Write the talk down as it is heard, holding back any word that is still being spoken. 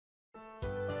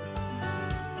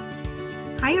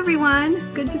Hi,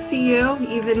 everyone. Good to see you,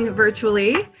 even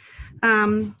virtually.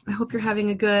 I hope you're having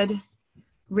a good,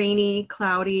 rainy,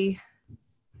 cloudy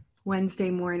Wednesday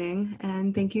morning,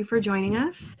 and thank you for joining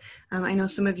us. I know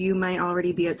some of you might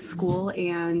already be at school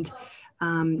and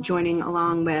joining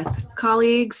along with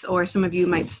colleagues, or some of you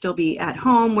might still be at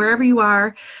home, wherever you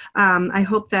are. I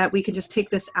hope that we can just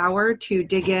take this hour to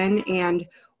dig in and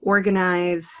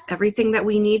organize everything that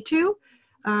we need to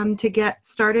get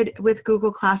started with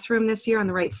Google Classroom this year on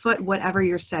the right foot, whatever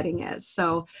your setting is.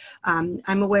 So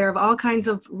I'm aware of all kinds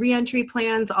of reentry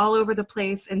plans all over the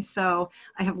place. And so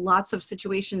I have lots of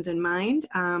situations in mind.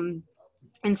 And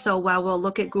so while we'll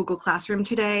look at Google Classroom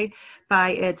today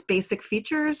by its basic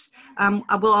features,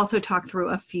 I will also talk through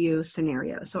a few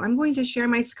scenarios. So I'm going to share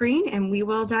my screen and we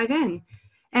will dive in.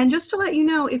 And just to let you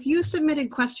know, if you submitted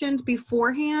questions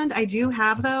beforehand, I do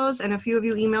have those, and a few of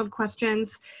you emailed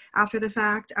questions after the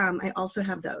fact. I also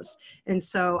have those. And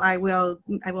so I will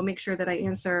make sure that I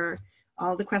answer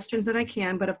all the questions that I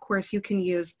can, but of course you can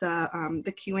use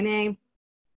the Q&A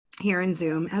here in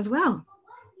Zoom as well.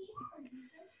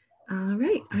 All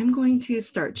right, I'm going to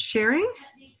start sharing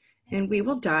and we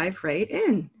will dive right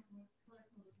in.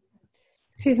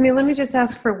 Excuse me, let me just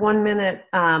ask for 1 minute.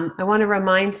 I want to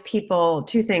remind people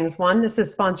two things. One, this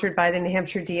is sponsored by the New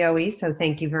Hampshire DOE, so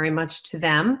thank you very much to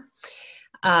them.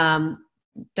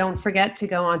 Don't forget to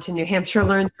go on to New Hampshire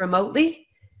Learns Remotely,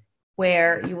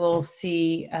 where you will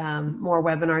see more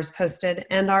webinars posted,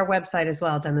 and our website as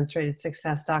well,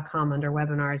 demonstratedsuccess.com under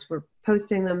webinars. We're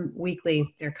posting them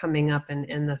weekly. They're coming up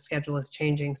and the schedule is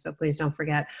changing, so please don't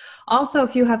forget. Also,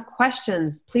 if you have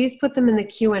questions, please put them in the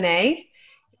Q&A.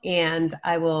 And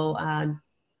I will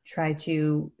try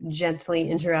to gently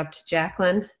interrupt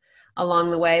Jaclyn along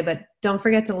the way, but don't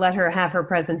forget to let her have her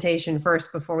presentation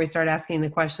first before we start asking the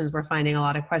questions. We're finding a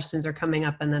lot of questions are coming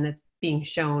up and then it's being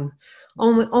shown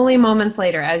only moments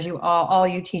later, as you all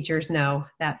you teachers know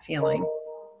that feeling.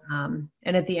 And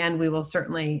at the end, we will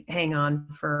certainly hang on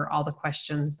for all the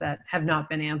questions that have not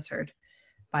been answered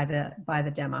by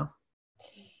the demo.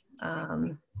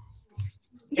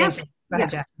 Yes.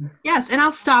 Yeah. Yes, and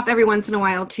I'll stop every once in a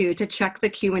while too to check the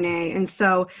Q&A. And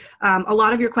so a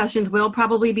lot of your questions will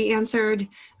probably be answered,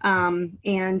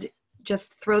 and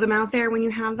just throw them out there when you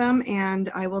have them,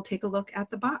 and I will take a look at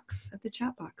the box, at the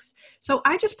chat box. So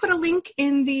I just put a link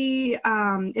in the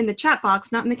chat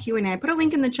box, not in the Q&A. I put a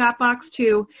link in the chat box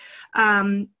to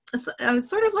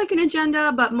sort of like an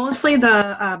agenda, but mostly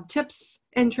the tips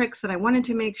and tricks that I wanted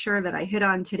to make sure that I hit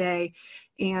on today.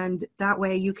 And that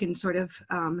way you can sort of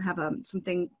have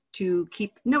something to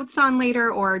keep notes on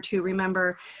later, or to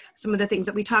remember some of the things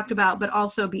that we talked about, but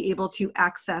also be able to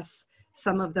access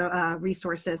some of the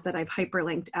resources that I've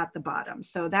hyperlinked at the bottom.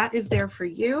 So that is there for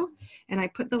you. And I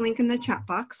put the link in the chat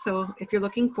box. So if you're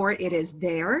looking for it, it is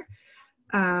there.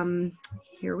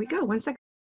 Here we go. 1 second.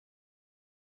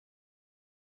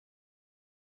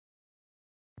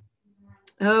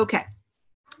 Okay.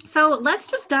 So let's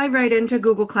just dive right into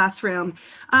Google Classroom.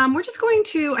 We're just going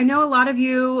to, I know a lot of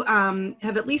you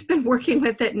have at least been working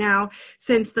with it now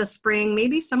since the spring.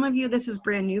 Maybe some of you, this is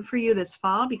brand new for you this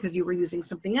fall because you were using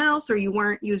something else, or you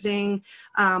weren't using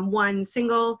one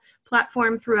single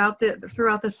platform throughout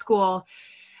the school.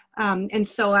 And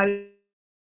so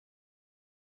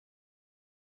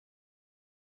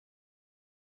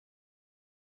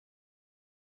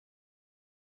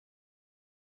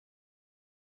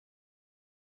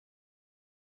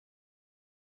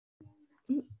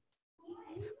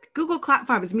Google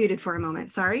Classroom, I was muted for a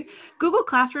moment, sorry. Google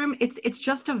Classroom, it's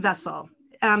just a vessel.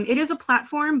 It is a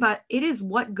platform, but it is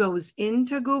what goes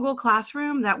into Google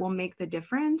Classroom that will make the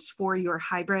difference for your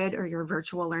hybrid or your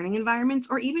virtual learning environments,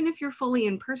 or even if you're fully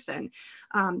in person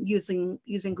using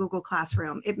Google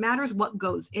Classroom. It matters what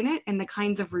goes in it and the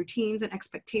kinds of routines and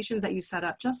expectations that you set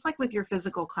up, just like with your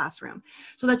physical classroom.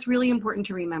 So that's really important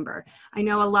to remember. I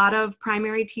know a lot of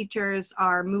primary teachers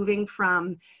are moving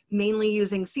from mainly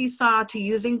using Seesaw to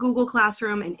using Google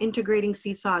Classroom and integrating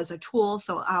Seesaw as a tool.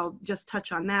 So I'll just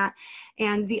touch on that.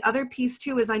 And the other piece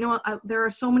too is I know there are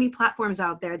so many platforms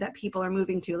out there that people are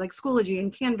moving to, like Schoology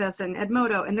and Canvas and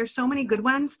Edmodo, and there's so many good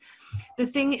ones. The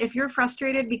thing, if you're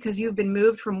frustrated because you've been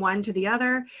moved from one to the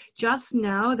other, just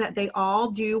know that they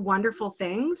all do wonderful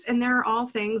things, and there are all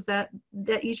things that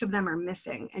each of them are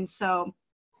missing. And so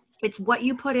it's what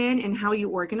you put in and how you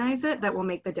organize it that will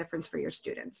make the difference for your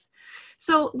students.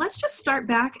 So let's just start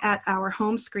back at our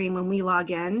home screen when we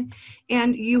log in,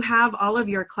 and you have all of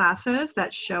your classes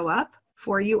that show up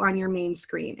for you on your main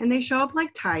screen. And they show up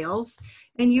like tiles,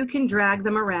 and you can drag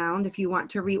them around if you want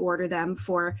to reorder them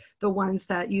for the ones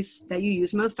that you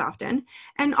use most often.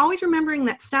 And always remembering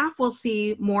that staff will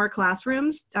see more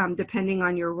classrooms depending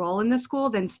on your role in the school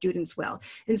than students will.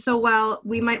 And so while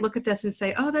we might look at this and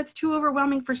say, oh, that's too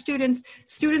overwhelming for students,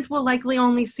 students will likely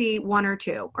only see 1 or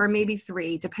 2 or maybe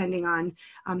 3, depending on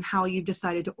how you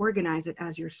decided to organize it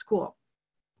as your school.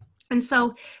 And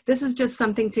so this is just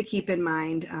something to keep in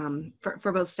mind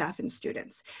for both staff and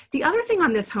students. The other thing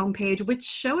on this homepage, which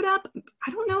showed up,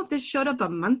 I don't know if this showed up a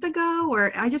month ago,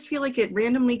 or I just feel like it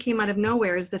randomly came out of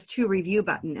nowhere, is this To Review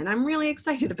button. And I'm really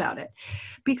excited about it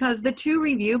because the To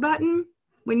Review button,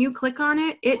 when you click on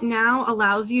it, it now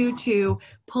allows you to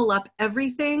pull up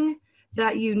everything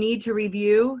that you need to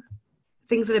review,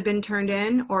 things that have been turned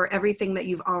in, or everything that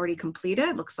you've already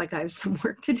completed. Looks like I have some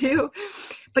work to do,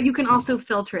 but you can also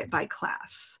filter it by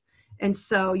class. And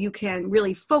so you can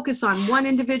really focus on one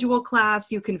individual class.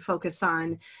 You can focus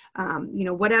on,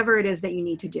 whatever it is that you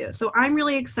need to do. So I'm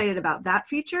really excited about that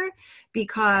feature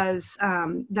because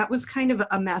that was kind of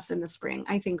a mess in the spring,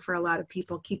 I think, for a lot of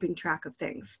people keeping track of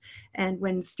things. And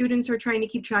when students are trying to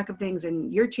keep track of things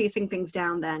and you're chasing things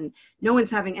down, then no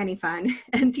one's having any fun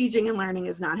and teaching and learning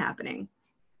is not happening.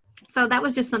 So that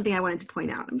was just something I wanted to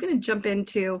point out. I'm going to jump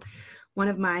into one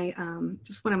of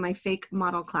my fake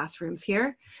model classrooms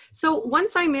here. So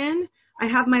once I'm in, I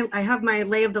have my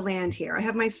lay of the land here. I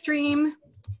have my stream,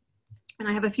 and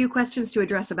I have a few questions to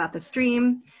address about the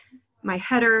stream, my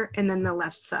header, and then the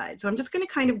left side. So I'm just going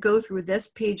to kind of go through this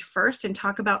page first and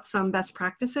talk about some best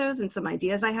practices and some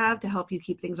ideas I have to help you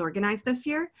keep things organized this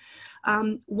year.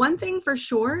 One thing for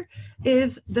sure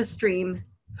is the stream.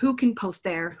 Who can post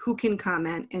there, who can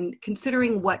comment, and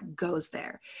considering what goes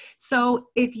there. So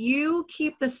if you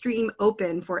keep the stream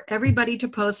open for everybody to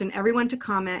post and everyone to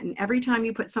comment, and every time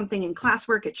you put something in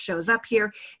classwork, it shows up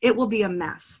here, it will be a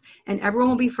mess. And everyone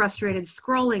will be frustrated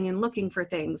scrolling and looking for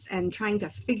things and trying to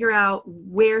figure out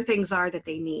where things are that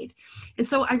they need. And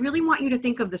so I really want you to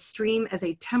think of the stream as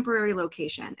a temporary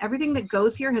location. Everything that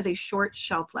goes here has a short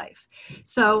shelf life.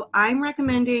 So I'm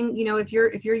recommending, if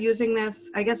you're using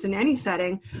this, I guess in any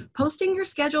setting, posting your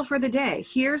schedule for the day.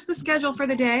 Here's the schedule for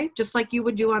the day, just like you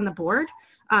would do on the board,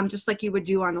 just like you would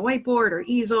do on the whiteboard or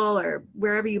easel or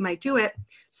wherever you might do it.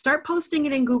 Start posting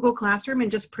it in Google Classroom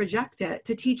and just project it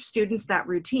to teach students that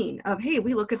routine of, hey,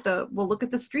 we'll look at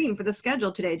the stream for the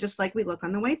schedule today, just like we look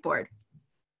on the whiteboard.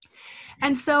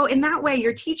 And so in that way,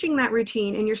 you're teaching that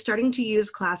routine and you're starting to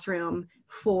use Classroom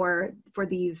for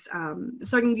these,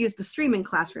 starting to use the stream in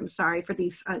Classroom, for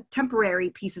these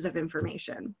temporary pieces of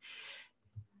information.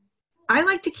 I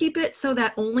like to keep it so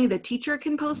that only the teacher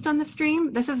can post on the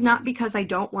stream. This is not because I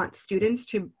don't want students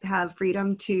to have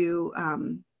freedom to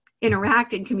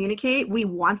interact and communicate. We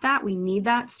want that, we need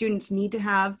that. Students need to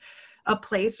have a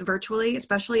place virtually,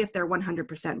 especially if they're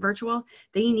 100% virtual.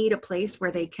 They need a place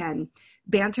where they can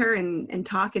banter and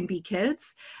talk and be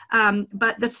kids.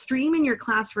 But the stream in your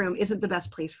classroom isn't the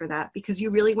best place for that because you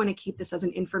really want to keep this as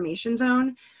an information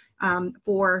zone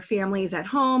for families at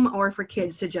home or for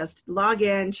kids to just log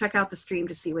in, check out the stream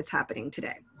to see what's happening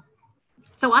today.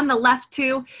 So on the left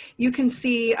too, you can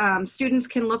see students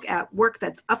can look at work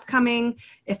that's upcoming.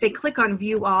 If they click on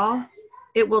View All,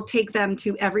 it will take them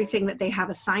to everything that they have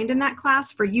assigned in that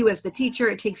class. For you as the teacher,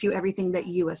 it takes you everything that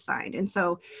you assigned. And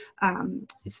so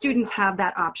students have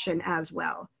that option as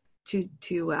well to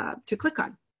click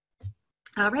on.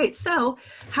 All right, so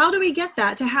how do we get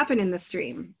that to happen in the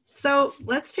stream? So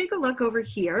let's take a look over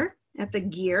here at the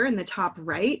gear in the top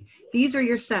right. These are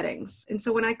your settings. And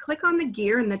so when I click on the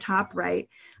gear in the top right,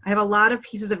 I have a lot of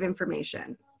pieces of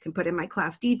information. I can put in my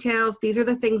class details. These are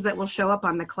the things that will show up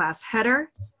on the class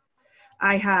header.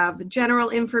 I have general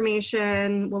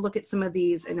information. We'll look at some of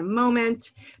these in a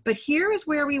moment. But here is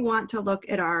where we want to look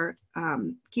at our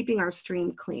keeping our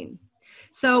stream clean.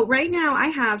 So right now I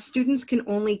have students can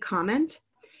only comment.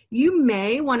 You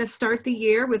may want to start the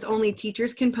year with only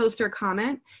teachers can post or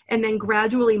comment, and then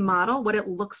gradually model what it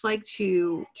looks like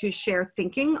to share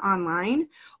thinking online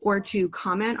or to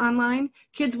comment online.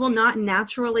 Kids will not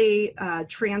naturally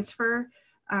transfer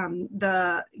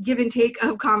the give and take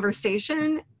of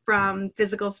conversation from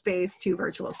physical space to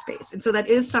virtual space. And so that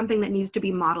is something that needs to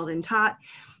be modeled and taught.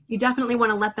 You definitely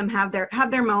want to let them have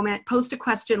their moment, post a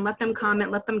question, let them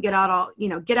comment, let them get out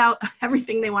get out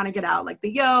everything they want to get out, like the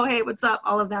yo, hey, what's up,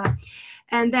 all of that.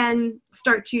 And then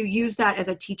start to use that as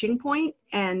a teaching point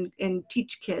and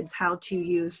teach kids how to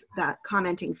use that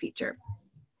commenting feature.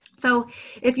 So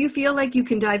if you feel like you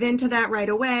can dive into that right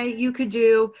away, you could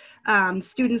do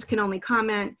students can only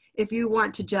comment. if you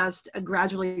want to just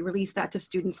gradually release that to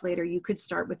students later, you could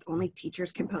start with only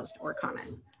teachers can post or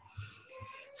comment.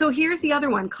 So here's the other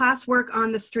one, classwork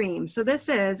on the stream. So this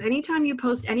is anytime you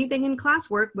post anything in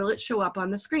classwork, will it show up on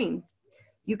the screen?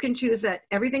 You can choose that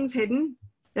everything's hidden,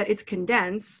 that it's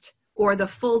condensed, or the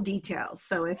full details.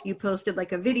 So if you posted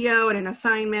like a video and an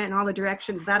assignment and all the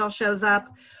directions, that all shows up.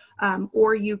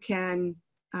 Or you can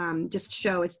just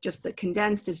show it's just the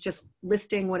condensed, is just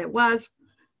listing what it was.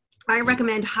 I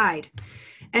recommend hide.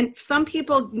 And some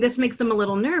people, this makes them a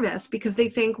little nervous because they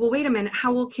think, well, wait a minute,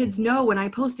 how will kids know when I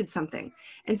posted something?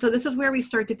 And so this is where we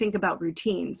start to think about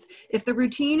routines. If the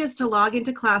routine is to log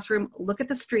into Classroom, look at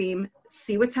the stream,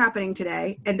 see what's happening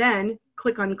today, and then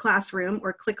click on Classroom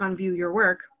or click on View Your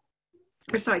Work,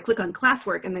 or sorry, click on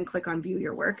Classwork and then click on View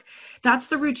Your Work. That's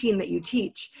the routine that you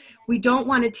teach. We don't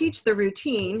want to teach the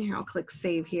routine. Here, I'll click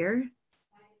Save here.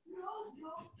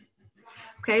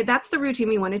 Okay, that's the routine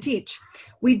we want to teach.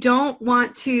 We don't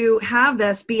want to have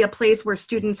this be a place where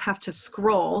students have to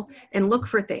scroll and look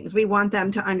for things. We want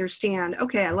them to understand,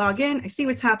 okay, I log in, I see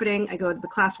what's happening, I go to the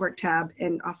classwork tab,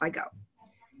 and off I go.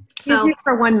 Excuse me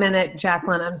for 1 minute,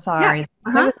 Jaclyn. I'm sorry.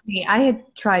 Yeah, That was me. I had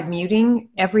tried muting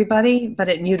everybody, but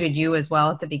it muted you as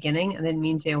well at the beginning. I didn't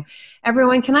mean to.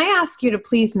 Everyone, can I ask you to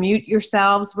please mute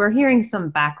yourselves? We're hearing some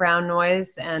background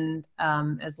noise, and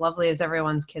as lovely as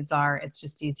everyone's kids are, it's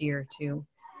just easier to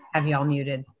have y'all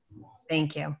muted.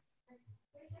 Thank you.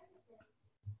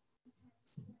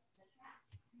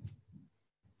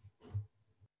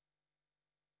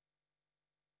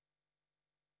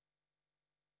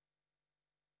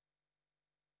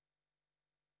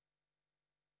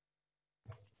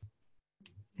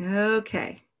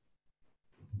 Okay.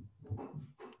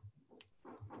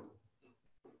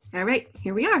 All right,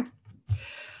 here we are.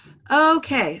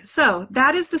 Okay, so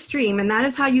that is the stream, and that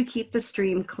is how you keep the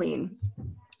stream clean.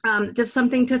 Just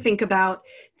something to think about.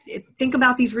 Think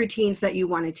about these routines that you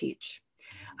want to teach.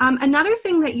 Another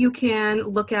thing that you can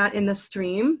look at in the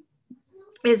stream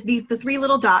is the three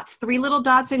little dots. 3 little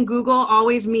dots in Google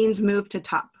always means move to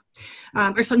top.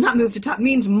 Or so not move to top,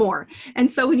 means more. And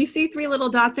so when you see 3 little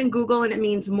dots in Google and it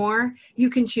means more, you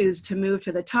can choose to move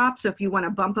to the top. So if you want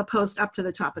to bump a post up to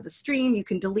the top of the stream, you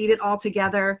can delete it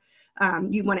altogether.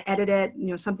 You want to edit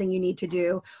it, something you need to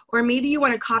do. Or maybe you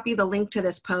want to copy the link to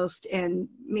this post, and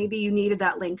maybe you needed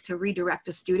that link to redirect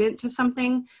a student to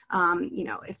something.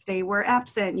 If they were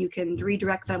absent, you can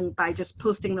redirect them by just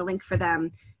posting the link for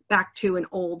them back to an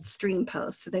old stream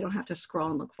post so they don't have to scroll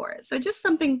and look for it. So just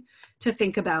something to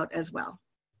think about as well.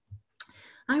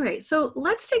 All right, so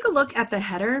let's take a look at the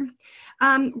header.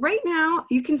 Right now,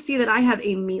 you can see that I have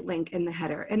a Meet link in the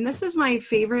header, and this is my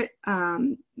favorite,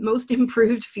 most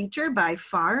improved feature by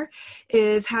far,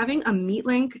 is having a Meet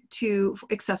link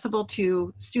accessible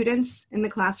to students in the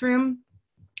classroom,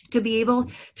 to be able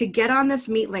to get on this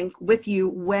Meet link with you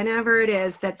whenever it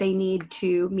is that they need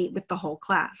to meet with the whole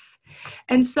class.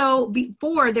 And so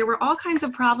before, there were all kinds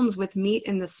of problems with Meet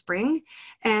in the spring.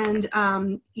 And,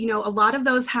 a lot of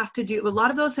those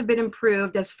have been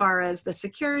improved as far as the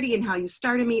security and how you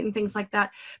start a Meet and things like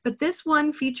that. But this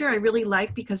one feature I really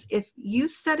like, because if you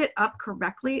set it up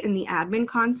correctly in the admin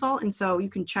console, and so you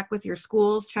can check with your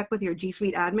schools, check with your G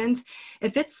Suite admins,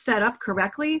 if it's set up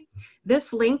correctly,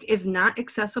 this link is not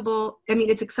accessible. I mean,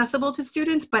 it's accessible to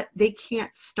students, but they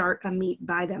can't start a Meet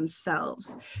by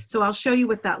themselves. So I'll show you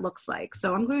what that looks like.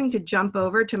 So I'm going to jump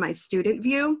over to my student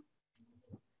view.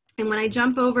 And when I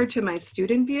jump over to my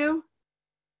student view,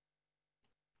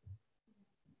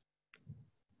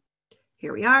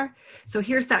 here we are. So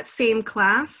here's that same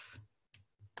class.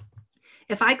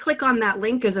 If I click on that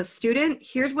link as a student,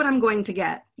 here's what I'm going to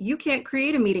get. You can't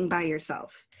create a meeting by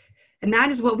yourself. And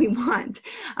that is what we want.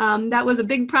 That was a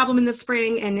big problem in the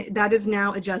spring, and that is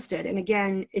now adjusted. And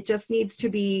again, it just needs to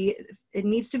be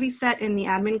set in the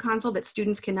admin console that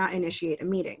students cannot initiate a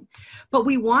meeting. But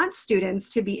we want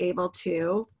students to be able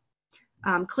to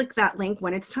click that link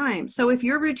when it's time. So if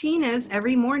your routine is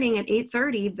every morning at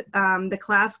 8:30, the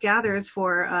class gathers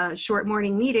for a short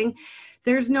morning meeting,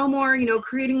 there's no more,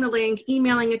 creating the link,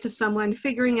 emailing it to someone,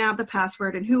 figuring out the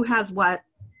password and who has what.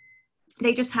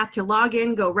 They just have to log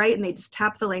in, go right, and they just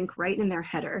tap the link right in their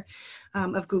header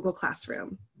of Google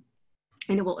Classroom.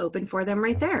 And it will open for them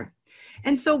right there.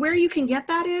 And so where you can get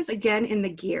that is, again, in the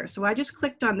gear. So I just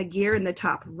clicked on the gear in the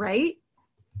top right.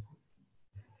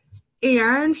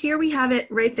 And here we have it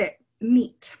right there,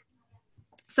 Meet.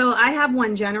 So I have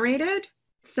one generated.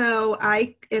 So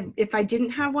if I didn't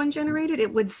have one generated,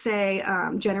 it would say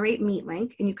generate Meet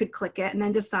link, and you could click it and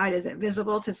then decide, is it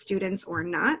visible to students or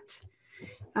not?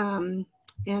 And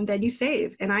then you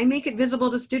save. And I make it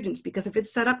visible to students because if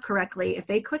it's set up correctly, if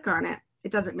they click on it,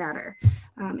 it doesn't matter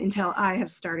until I have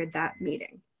started that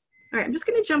meeting. All right, I'm just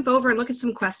going to jump over and look at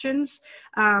some questions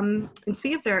and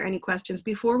see if there are any questions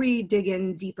before we dig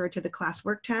in deeper to the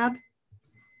classwork tab.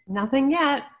 Nothing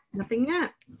yet. Nothing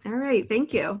yet. All right,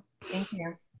 thank you. Thank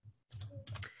you.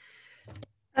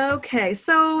 Okay,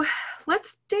 so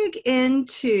let's dig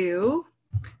into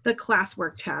the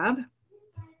classwork tab.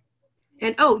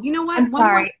 And oh, you know what? I'm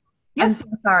sorry. Yes. I'm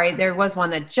so sorry. There was one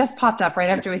that just popped up right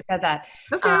after we said that.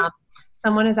 Okay.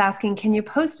 Someone is asking, can you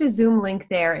post a Zoom link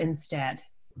there instead?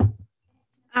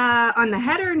 On the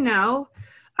header, no.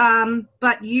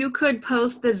 But you could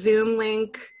post the Zoom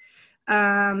link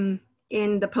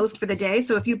in the post for the day.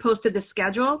 So if you posted the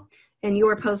schedule and you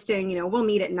were posting, you know, we'll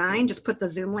meet at 9, just put the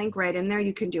Zoom link right in there.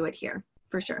 You can do it here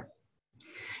for sure.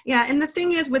 Yeah, and the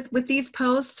thing is with these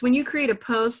posts, when you create a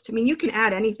post, I mean, you can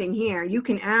add anything here. You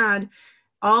can add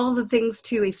all the things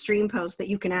to a stream post that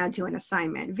you can add to an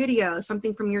assignment, video,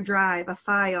 something from your drive, a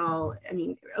file, I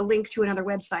mean, a link to another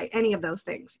website, any of those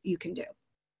things you can do.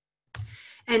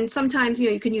 And sometimes, you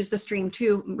know, you can use the stream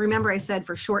too. Remember I said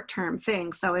for short-term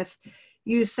things. So if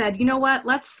you said, you know what,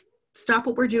 let's stop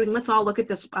what we're doing. Let's all look at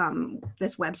this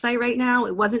this website right now.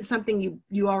 It wasn't something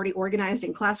you already organized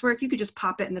in classwork. You could just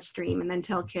pop it in the stream and then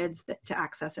tell kids to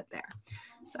access it there.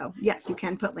 So yes, you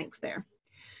can put links there.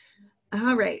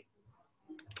 All right.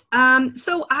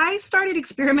 So I started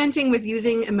experimenting with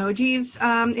using emojis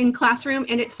in classroom,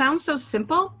 and it sounds so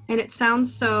simple and it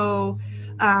sounds so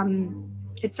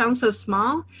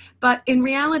small, but in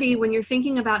reality, when you're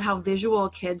thinking about how visual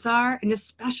kids are, and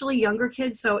especially younger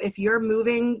kids, so if you're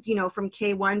moving, you know, from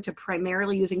K1 to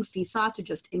primarily using Seesaw to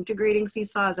just integrating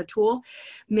Seesaw as a tool,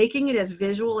 making it as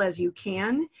visual as you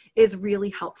can is really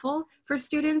helpful for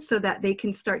students so that they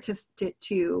can start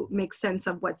to make sense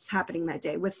of what's happening that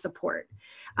day with support.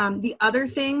 The other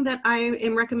thing that I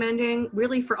am recommending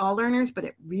really for all learners, but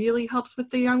it really helps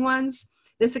with the young ones,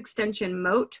 this extension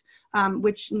Moat,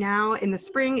 which now in the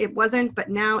spring it wasn't, but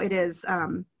now it is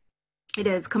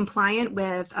compliant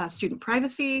with student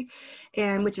privacy,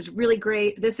 and which is really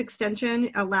great. This extension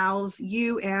allows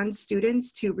you and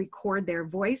students to record their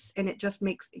voice, and it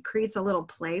creates a little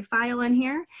play file in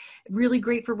here. Really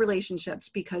great for relationships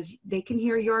because they can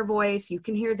hear your voice, you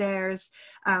can hear theirs,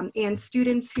 and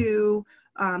students who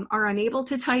are unable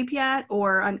to type yet,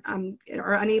 or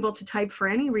are unable to type for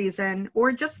any reason,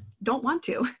 or just don't want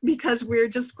to because we're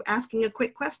just asking a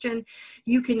quick question,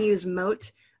 you can use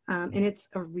Moat, and it's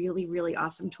a really, really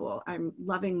awesome tool. I'm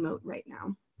loving Moat right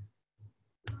now.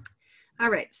 All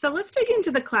right, so let's dig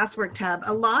into the classwork tab.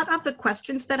 A lot of the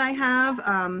questions that I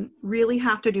have really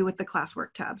have to do with the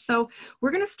classwork tab. So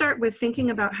we're going to start with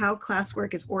thinking about how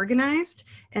classwork is organized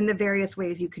and the various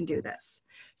ways you can do this.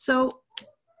 So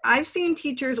I've seen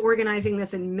teachers organizing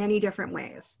this in many different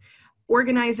ways.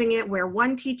 Organizing it where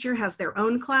one teacher has their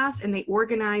own class and they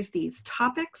organize these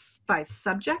topics by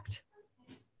subject.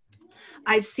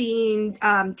 I've seen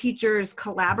teachers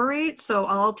collaborate, so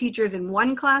all teachers in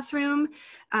one classroom,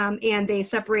 and they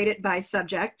separate it by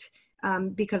subject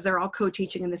because they're all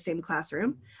co-teaching in the same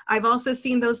classroom. I've also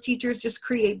seen those teachers just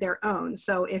create their own.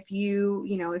 So if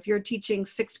if you're teaching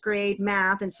 6th grade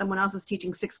math and someone else is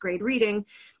teaching 6th grade reading,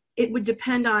 it would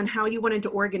depend on how you wanted to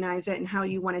organize it and how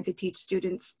you wanted to teach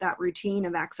students that routine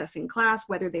of accessing class,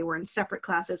 whether they were in separate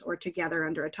classes or together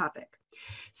under a topic.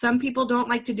 Some people don't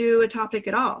like to do a topic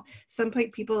at all. Some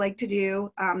people like to do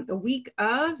the week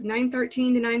of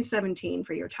 9/13 to 9/17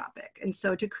 for your topic. And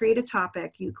so to create a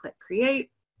topic, you click create,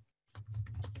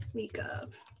 week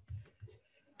of.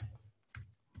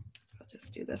 I'll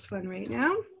just do this one right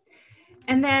now.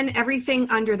 And then everything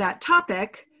under that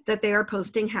topic that they are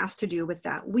posting has to do with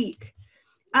that week.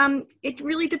 It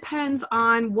really depends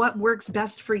on what works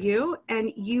best for you,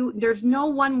 and there's no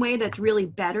one way that's really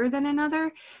better than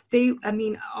another.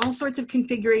 All sorts of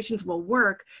configurations will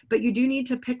work, but you do need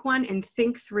to pick one and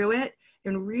think through it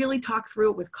and really talk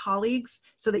through it with colleagues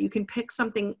so that you can pick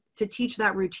something to teach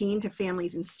that routine to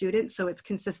families and students so it's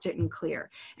consistent and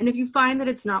clear. And if you find that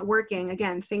it's not working,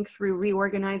 again, think through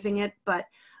reorganizing it, but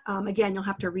again, you'll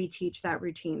have to reteach that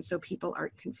routine so people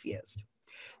aren't confused.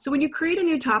 So when you create a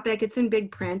new topic, it's in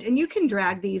big print, and you can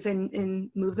drag these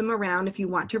and move them around if you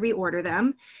want to reorder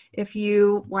them. If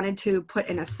you wanted to put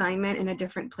an assignment in a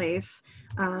different place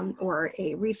or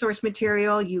a resource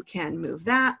material, you can move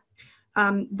that.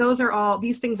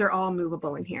 These things are all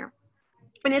movable in here.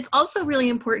 And it's also really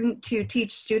important to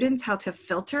teach students how to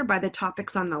filter by the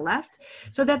topics on the left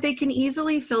so that they can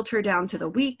easily filter down to the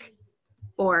week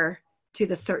or to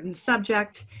the certain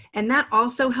subject. And that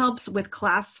also helps with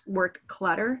classwork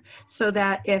clutter, so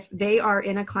that if they are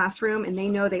in a classroom and they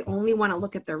know they only want to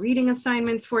look at the reading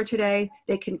assignments for today,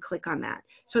 they can click on that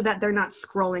so that they're not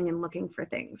scrolling and looking for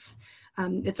things.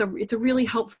 It's a really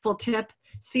helpful tip,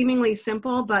 seemingly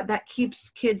simple, but that keeps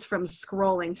kids from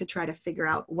scrolling to try to figure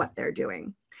out what they're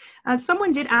doing.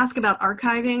 Someone did ask about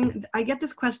archiving. I get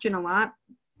this question a lot.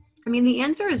 I mean, the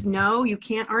answer is no, you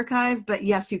can't archive, but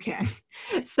yes, you can.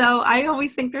 So I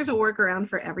always think there's a workaround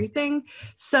for everything.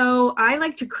 So I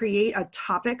like to create a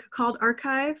topic called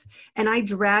archive, and I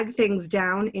drag things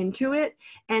down into it.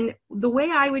 And the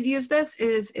way I would use this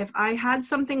is if I had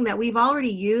something that we've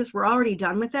already used, we're already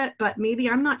done with it, but maybe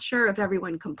I'm not sure if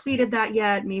everyone completed that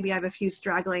yet. Maybe I have a few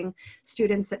straggling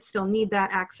students that still need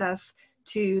that access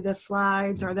to the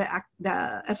slides or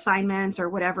the assignments or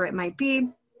whatever it might be.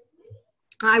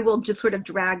 I will just sort of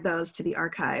drag those to the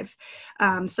archive.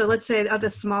 So let's say the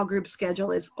small group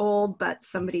schedule is old, but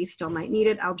somebody still might need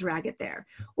it. I'll drag it there.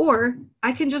 Or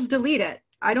I can just delete it.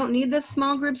 I don't need this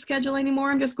small group schedule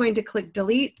anymore. I'm just going to click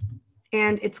delete,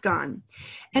 and it's gone.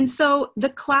 And so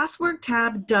the classwork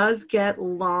tab does get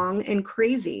long and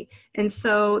crazy. And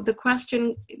so the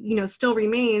question, still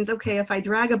remains, okay, if I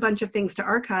drag a bunch of things to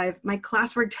archive, my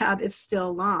classwork tab is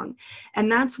still long.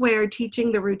 And that's where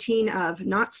teaching the routine of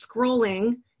not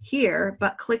scrolling here,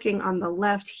 but clicking on the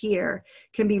left here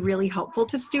can be really helpful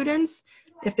to students.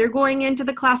 If they're going into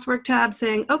the classwork tab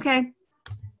saying, okay,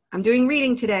 I'm doing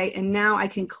reading today, and now I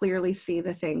can clearly see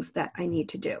the things that I need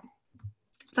to do.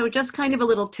 So just kind of a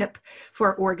little tip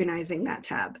for organizing that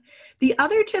tab. The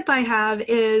other tip I have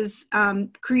is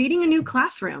creating a new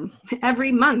classroom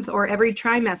every month or every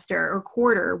trimester or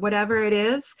quarter, whatever it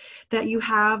is that you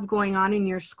have going on in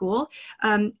your school.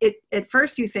 At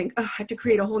first you think, oh, I have to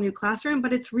create a whole new classroom,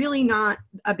 but it's really not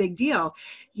a big deal.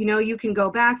 You can go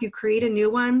back, you create a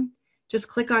new one, just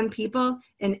click on people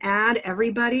and add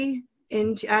everybody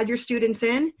in, add your students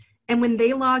in. And when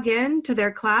they log in to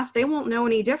their class, they won't know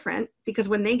any different, because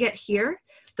when they get here,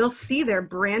 they'll see their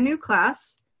brand new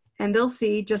class and they'll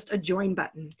see just a join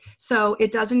button. So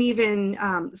it doesn't even,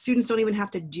 students don't even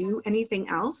have to do anything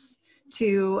else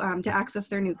to access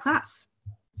their new class.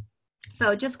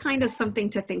 So just kind of something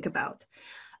to think about.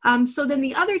 So then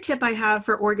the other tip I have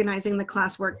for organizing the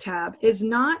classwork tab is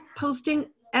not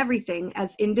posting everything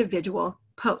as individual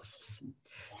posts.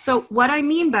 So what I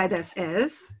mean by this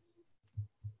is,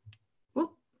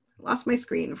 lost my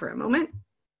screen for a moment.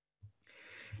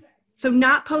 So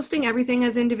not posting everything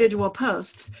as individual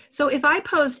posts. So if I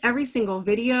post every single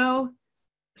video,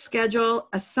 schedule,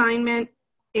 assignment,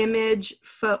 image,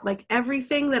 like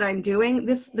everything that I'm doing,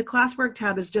 the classwork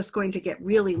tab is just going to get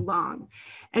really long.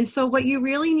 And so what you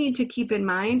really need to keep in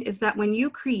mind is that when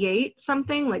you create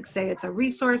something, like say it's a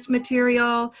resource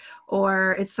material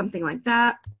or it's something like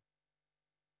that,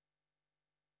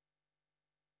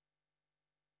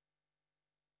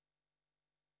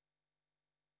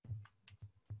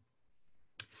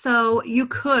 so you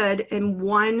could, in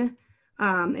one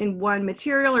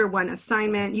material or one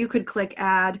assignment, you could click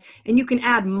add, and you can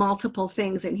add multiple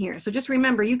things in here. So just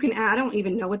remember, you can add, I don't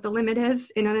even know what the limit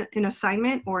is in an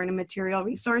assignment or in a material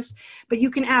resource, but you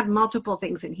can add multiple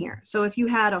things in here. So if you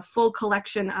had a full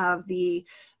collection of the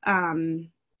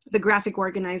graphic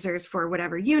organizers for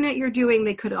whatever unit you're doing,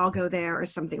 they could all go there or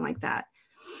something like that.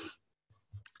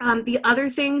 The other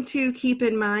thing to keep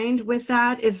in mind with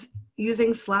that is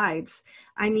using slides.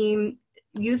 I mean,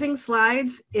 using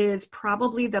slides is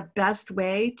probably the best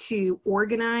way to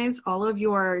organize all of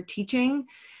your teaching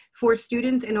for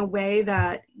students in a way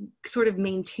that sort of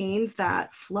maintains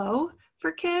that flow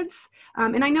for kids.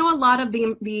 And I know a lot of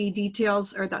the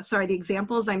details, or the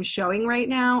examples I'm showing right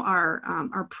now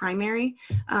are primary,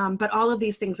 but all of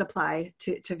these things apply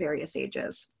to various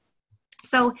ages.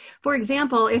 So for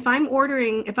example, if I'm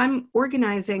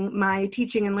organizing my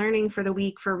teaching and learning for the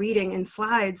week for reading in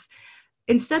slides,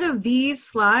 instead of these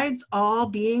slides all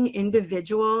being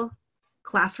individual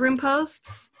classroom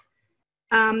posts,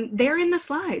 they're in the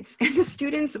slides and the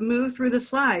students move through the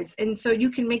slides. And so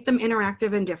you can make them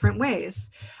interactive in different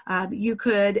ways. You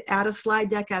could add a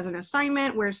slide deck as an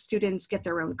assignment where students get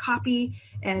their own copy,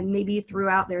 and maybe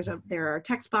throughout there are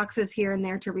text boxes here and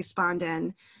there to respond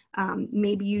in.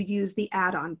 Maybe you use the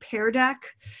add-on Pear Deck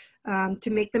to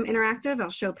make them interactive. I'll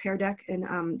show Pear Deck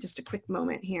in just a quick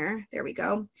moment here. There we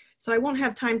go. So I won't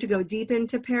have time to go deep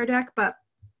into Pear Deck, but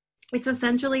it's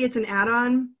an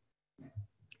add-on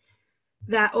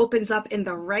that opens up in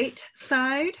the right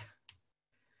side.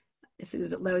 as soon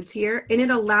as it loads here. And it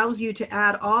allows you to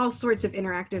add all sorts of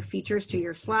interactive features to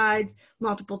your slides,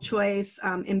 multiple choice,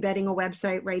 embedding a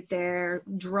website right there,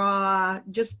 draw,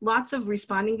 just lots of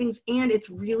responding things. And it's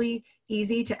really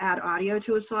easy to add audio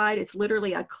to a slide. It's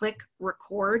literally a click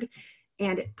record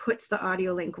and it puts the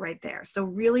audio link right there. So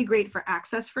really great for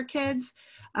access for kids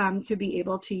to be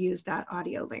able to use that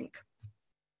audio link.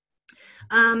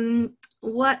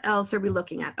 What else are we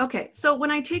looking at? Okay, so when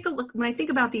I take a look, when I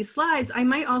think about these slides, I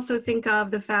might also think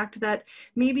of the fact that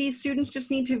maybe students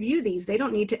just need to view these. They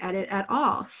don't need to edit at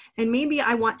all. And maybe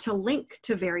I want to link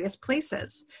to various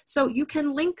places. So you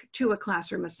can link to a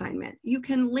classroom assignment. You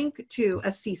can link to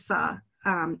a Seesaw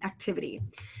activity.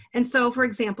 And so for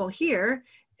example, here,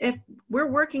 if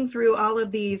we're working through all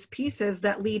of these pieces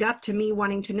that lead up to me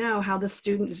wanting to know how the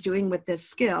student is doing with this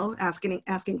skill,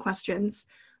 asking questions,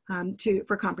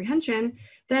 for comprehension,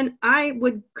 then I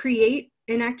would create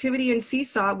an activity in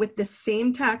Seesaw with the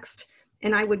same text,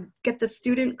 and I would get the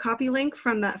student copy link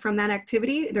from that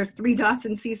activity. There's 3 dots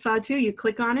in Seesaw too. You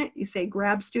click on it, you say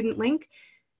grab student link,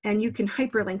 and you can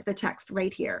hyperlink the text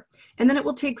right here. And then it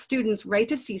will take students right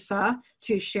to Seesaw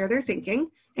to share their thinking.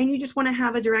 And you just want to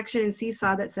have a direction in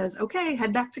Seesaw that says, okay,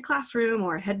 head back to classroom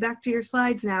or head back to your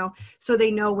slides now, so they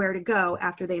know where to go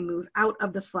after they move out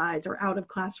of the slides or out of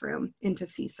classroom into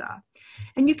Seesaw.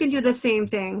 And you can do the same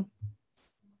thing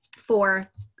for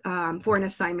an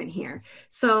assignment here.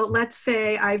 So let's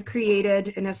say I've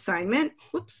created an assignment.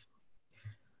 Whoops.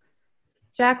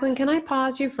 Jaclyn, can I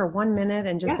pause you for 1 minute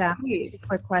and just ask you 2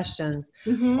 quick questions?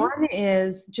 One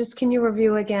is, just can you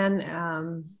review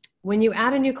again, when you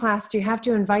add a new class, do you have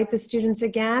to invite the students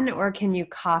again, or can you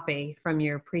copy from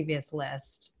your previous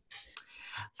list?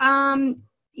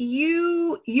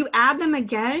 You add them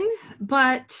again,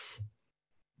 but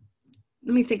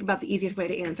let me think about the easiest way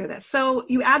to answer this. So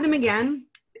you add them again.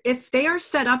 If they are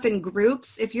set up in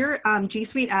groups, if your G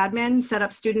Suite admin set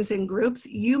up students in groups,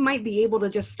 you might be able to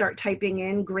just start typing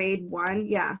in grade 1.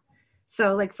 Yeah.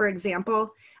 So like, for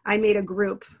example, I made a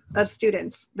group of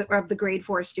students, of the grade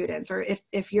 4 students, or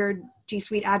if your G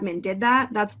Suite admin did that,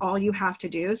 that's all you have to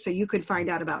do. So you could find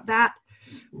out about that.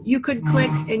 You could click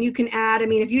and you can add, I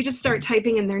mean, if you just start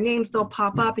typing in their names, they'll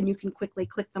pop up and you can quickly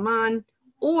click them on.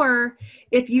 Or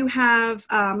if you have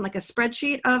like a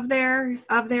spreadsheet of their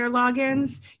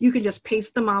logins, you can just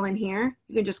paste them all in here.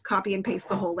 You can just copy and paste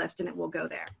the whole list and it will go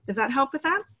there. Does that help with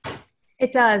that?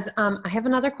 It does. I have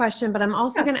another question, but I'm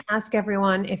also going to ask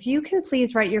everyone, if you can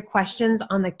please write your questions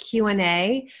on the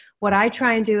Q&A. What I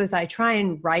try and do is I try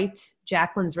and write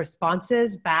Jaclyn's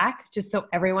responses back just so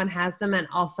everyone has them. And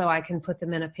also I can put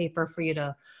them in a paper for you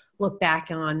to look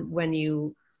back on when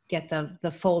you get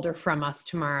the folder from us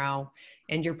tomorrow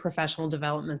and your professional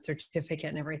development certificate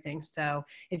and everything. So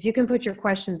if you can put your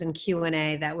questions in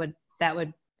Q&A, that would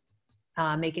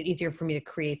make it easier for me to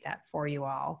create that for you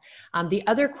all. The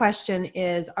other question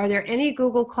is, are there any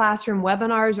Google Classroom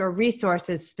webinars or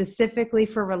resources specifically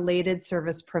for related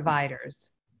service providers?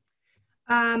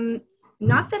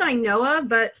 Not that I know of,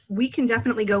 but we can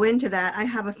definitely go into that. I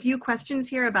have a few questions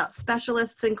here about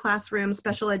specialists in classroom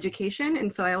special education,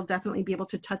 and so I'll definitely be able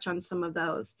to touch on some of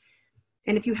those.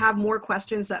 And if you have more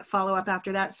questions that follow up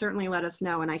after that, certainly let us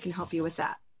know and I can help you with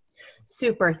that.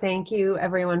 Super. Thank you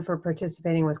everyone for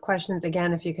participating with questions.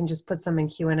 Again, if you can just put some in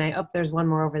Q&A. Oh, there's one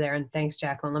more over there. And thanks,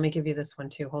 Jaclyn. Let me give you this one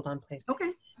too. Hold on, please.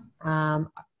 Okay.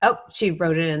 Oh, she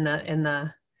wrote it in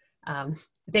the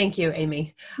thank you,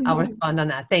 Amy. I'll respond on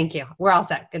that. Thank you. We're all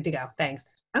set. Good to go. Thanks.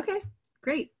 Okay,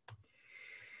 great.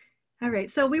 All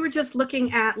right, so we were just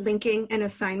looking at linking an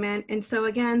assignment. And so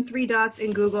again, 3 dots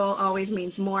in Google always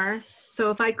means more.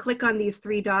 So if I click on these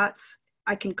 3 dots,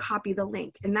 I can copy the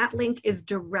link, and that link is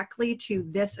directly to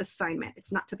this assignment.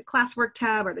 It's not to the classwork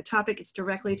tab or the topic, it's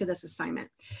directly to this assignment.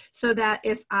 So that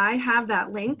if I have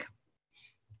that link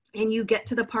and you get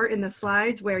to the part in the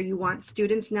slides where you want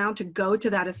students now to go to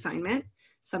that assignment,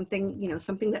 something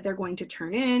that they're going to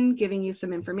turn in, giving you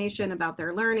some information about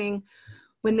their learning,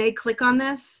 when they click on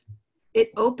this, it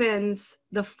opens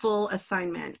the full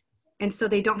assignment. And so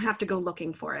they don't have to go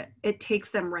looking for it. It takes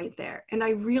them right there. And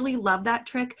I really love that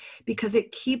trick because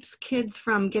it keeps kids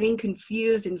from getting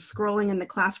confused and scrolling in the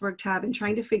classwork tab and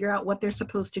trying to figure out what they're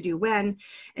supposed to do when,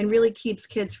 and really keeps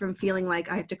kids from feeling like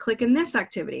I have to click in this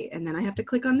activity, and then I have to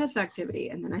click on this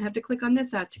activity, and then I have to click on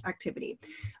this activity.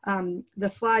 The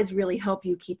slides really help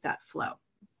you keep that flow.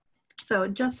 So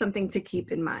just something to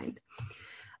keep in mind.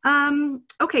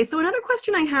 Okay, so another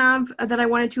question I have that I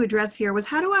wanted to address here was,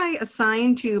 how do I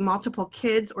assign to multiple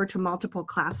kids or to multiple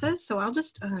classes? So I'll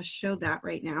just show that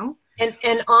right now. And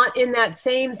in that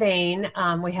same vein,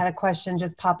 we had a question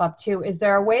just pop up too. Is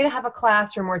there a way to have a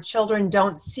classroom where children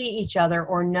don't see each other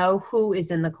or know who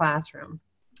is in the classroom?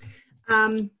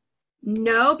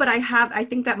 No, but I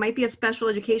think that might be a special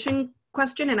education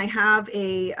question, and I have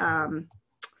an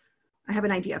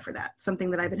idea for that, something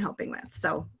that I've been helping with.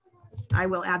 So I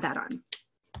will add that on.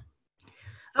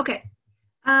 Okay.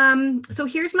 So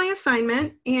here's my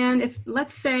assignment. And if,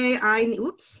 let's say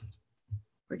oops,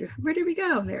 where did we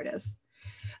go? There it is.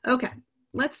 Okay.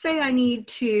 Let's say I need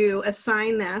to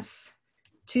assign this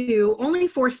to only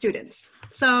 4 students.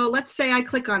 So let's say I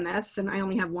click on this and I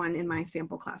only have 1 in my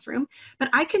sample classroom, but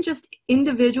I can just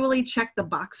individually check the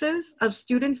boxes of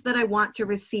students that I want to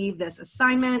receive this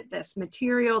assignment, this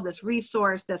material, this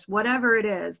resource, this whatever it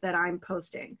is that I'm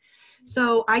posting.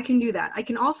 So I can do that. I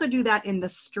can also do that in the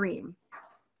stream.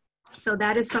 So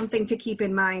that is something to keep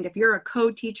in mind. If you're a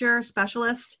co-teacher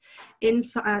specialist in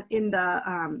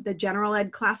the general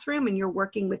ed classroom and you're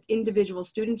working with individual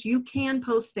students, you can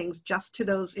post things just to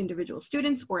those individual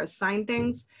students or assign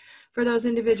things for those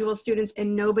individual students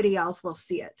and nobody else will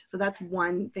see it. So that's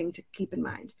one thing to keep in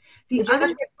mind. Did you have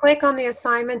to click on the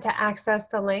assignment to access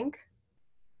the link?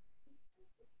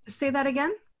 Say that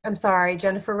again? I'm sorry,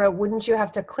 Jennifer wrote, wouldn't you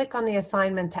have to click on the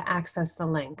assignment to access the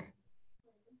link?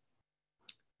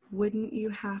 Wouldn't you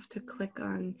have to click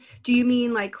on, do you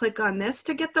mean like click on this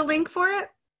to get the link for it?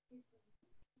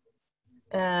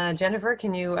 Jennifer,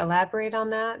 can you elaborate on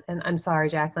that? And I'm sorry,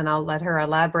 Jaclyn, I'll let her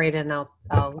elaborate and I'll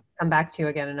come back to you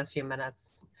again in a few minutes.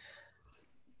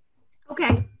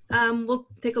 Okay, we'll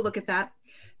take a look at that.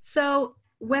 So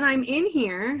when I'm in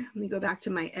here, let me go back to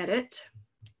my edit.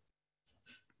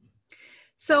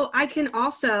 So I can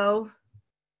also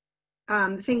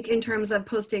think in terms of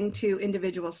posting to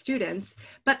individual students,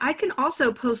 but I can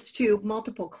also post to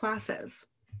multiple classes.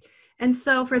 And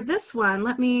so for this one,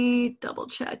 let me double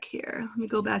check here. Let me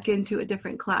go back into a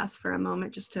different class for a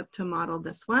moment just to model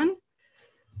this one.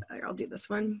 I'll do this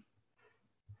one.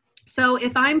 So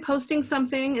if I'm posting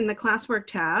something in the classwork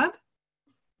tab,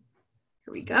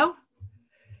 here we go.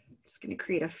 Just going to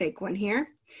create a fake one here.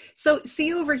 So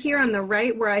see over here on the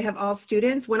right where I have all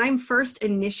students, when I'm first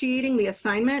initiating the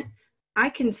assignment, I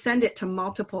can send it to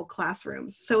multiple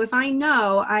classrooms. So if I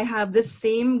know I have this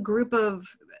same group of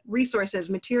resources,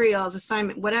 materials,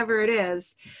 assignment, whatever it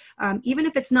is, even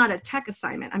if it's not a tech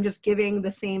assignment, I'm just giving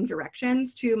the same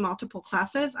directions to multiple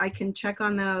classes, I can check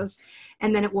on those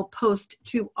and then it will post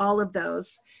to all of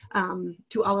those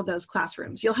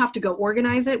classrooms. You'll have to go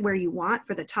organize it where you want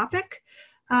for the topic.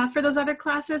 For those other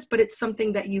classes, but it's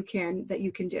something that you can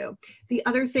do. The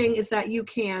other thing is that you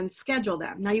can schedule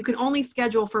them. Now you can only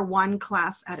schedule for 1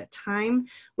 class at a time,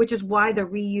 which is why the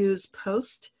reuse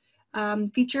post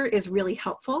feature is really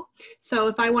helpful. So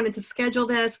if I wanted to schedule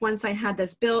this, once I had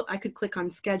this built, I could click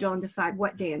on schedule and decide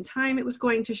what day and time it was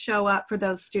going to show up for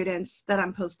those students that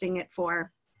I'm posting it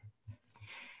for.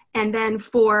 And then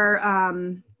for,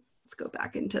 let's go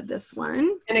back into this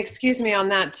one. And excuse me on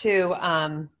that too.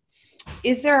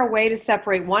 Is there a way to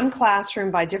separate one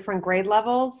classroom by different grade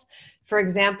levels? For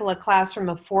example, a classroom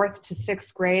of 4th to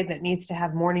 6th grade that needs to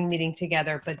have morning meeting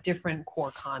together, but different core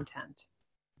content.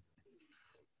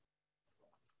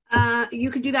 You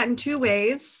could do that in 2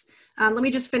 ways. Let me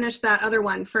just finish that other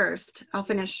one first. I'll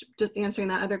finish just answering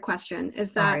that other question.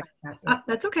 Is that,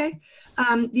 that's okay.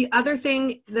 The other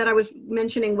thing that I was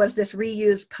mentioning was this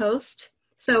reuse post.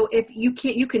 So if you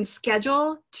can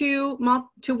schedule to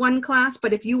 1 class,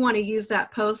 but if you want to use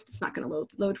that post, it's not going to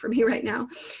load for me right now.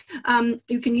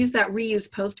 You can use that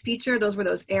reuse post feature. Those were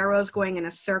those arrows going in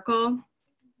a circle.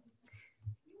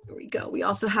 There we go. We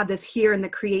also have this here in the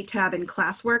Create tab in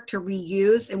Classwork to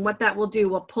reuse. And what that will do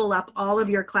will pull up all of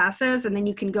your classes, and then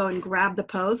you can go and grab the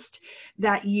post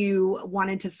that you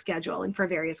wanted to schedule and for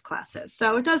various classes.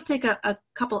 So it does take a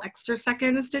couple extra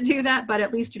seconds to do that, but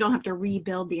at least you don't have to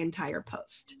rebuild the entire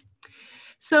post.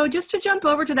 So just to jump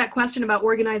over to that question about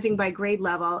organizing by grade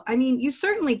level, I mean, you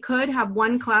certainly could have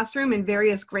 1 classroom and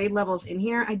various grade levels in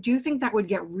here. I do think that would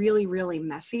get really, really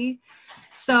messy.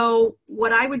 So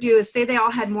what I would do is say they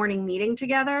all had morning meeting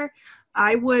together.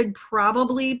 I would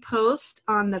probably post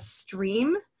on the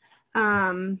stream.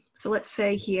 So let's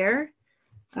say here,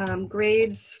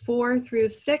 grades 4 through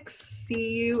 6,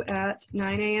 see you at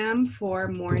 9 a.m. for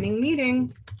morning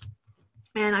meeting.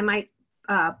 And I might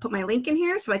put my link in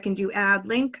here, so I can do add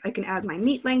link. I can add my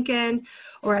Meet link in,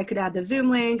 or I could add the Zoom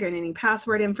link and any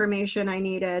password information I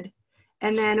needed.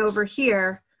 And then over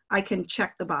here, I can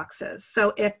check the boxes.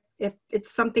 So if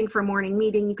it's something for morning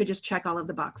meeting, you could just check all of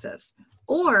the boxes.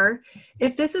 Or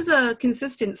if this is a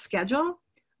consistent schedule,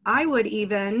 I would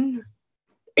even,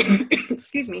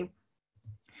 excuse me,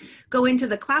 go into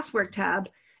the classwork tab,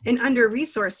 and under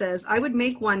resources, I would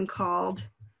make one called,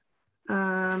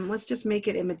 let's just make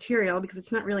it immaterial because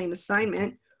it's not really an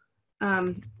assignment,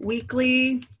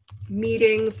 weekly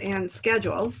meetings and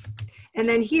schedules. And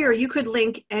then here you could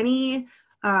link any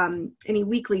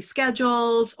weekly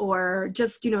schedules or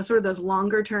just, sort of those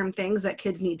longer term things that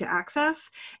kids need to access.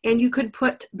 And you could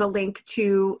put the link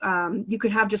to, you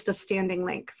could have just a standing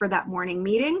link for that morning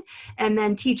meeting, and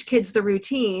then teach kids the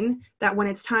routine that when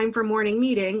it's time for morning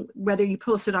meeting, whether you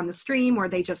post it on the stream or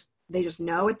they just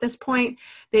know at this point,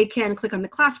 they can click on the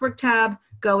classwork tab,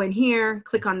 go in here,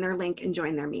 click on their link and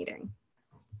join their meeting.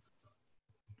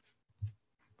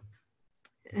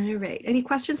 All right, any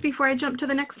questions before I jump to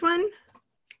the next one?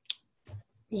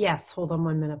 Yes, hold on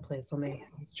 1 minute, please. I'm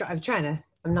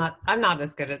not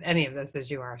as good at any of this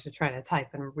as you are, so trying to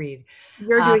type and read.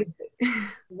 You're doing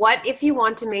What if you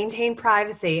want to maintain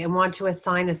privacy and want to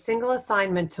assign a single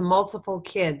assignment to multiple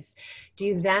kids? Do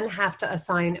you then have to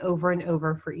assign over and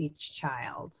over for each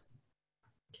child?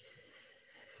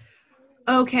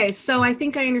 Okay, so I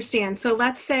think I understand. So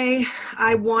let's say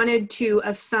I wanted to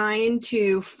assign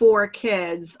to 4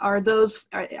 kids. Are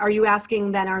you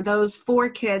asking then, are those 4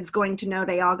 kids going to know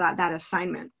they all got that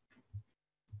assignment?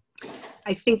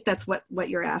 I think that's what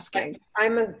you're asking.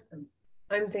 I'm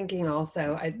thinking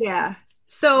also. Yeah.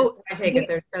 So I take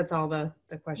it that's all the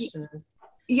question is.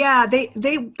 Yeah,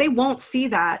 they won't see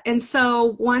that. And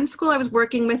so one school I was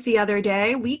working with the other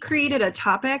day, we created a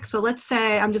topic. So let's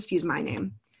say, I'm just use my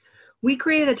name. We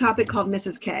created a topic called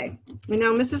Mrs. K. You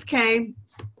know, Mrs. K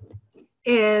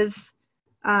is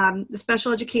the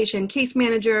special education case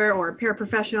manager or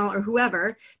paraprofessional or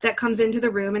whoever that comes into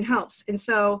the room and helps. And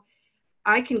so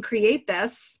I can create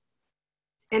this,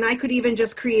 and I could even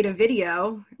just create a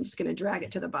video. I'm just going to drag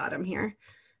it to the bottom here.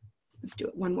 Let's do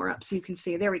it one more up so you can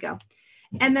see. There we go.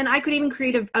 And then I could even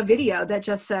create a video that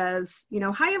just says,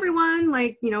 hi everyone,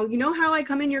 like, you know how I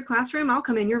come in your classroom, I'll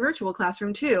come in your virtual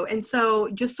classroom too. And so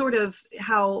just sort of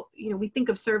how, we think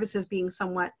of services being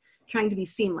somewhat trying to be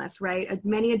seamless, right?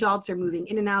 Many adults are moving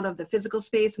in and out of the physical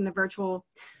space and the virtual,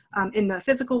 in the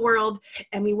physical world,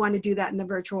 and we want to do that in the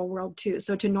virtual world too.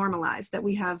 So to normalize that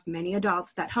we have many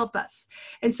adults that help us.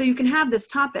 And so you can have this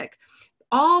topic.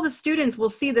 All the students will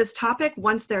see this topic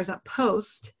once there's a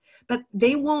post, but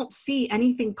they won't see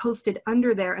anything posted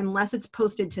under there unless it's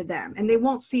posted to them. And they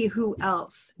won't see who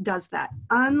else does that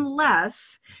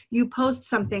unless you post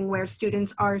something where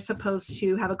students are supposed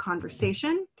to have a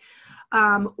conversation,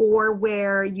 or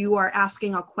where you are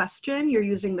asking a question, you're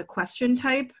using the question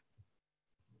type,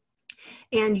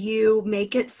 and you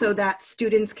make it so that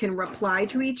students can reply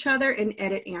to each other and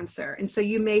edit answer. And so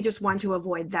you may just want to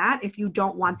avoid that if you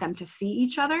don't want them to see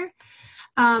each other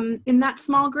in that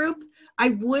small group. I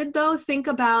would, though, think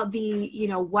about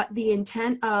what the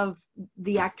intent of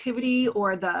the activity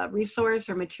or the resource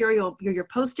or material you're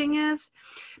posting is.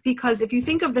 Because if you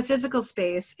think of the physical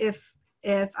space, if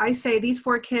I say these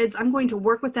 4 kids, I'm going to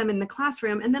work with them in the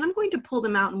classroom, and then I'm going to pull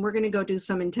them out and we're going to go do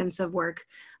some intensive work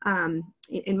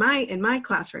in my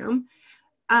classroom,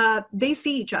 they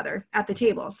see each other at the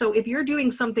table. So if you're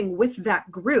doing something with that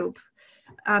group,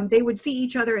 they would see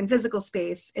each other in physical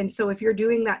space. And so if you're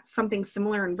doing that something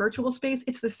similar in virtual space,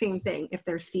 it's the same thing if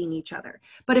they're seeing each other.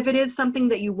 But if it is something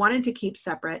that you wanted to keep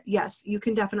separate, yes, you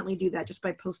can definitely do that just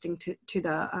by posting to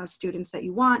the students that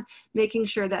you want, making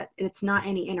sure that it's not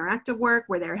any interactive work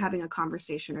where they're having a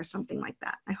conversation or something like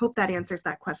that. I hope that answers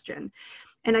that question.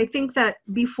 And I think that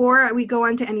before we go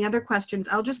on to any other questions,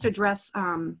 I'll just address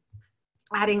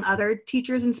adding other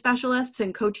teachers and specialists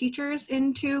and co-teachers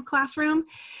into classroom.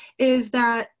 Is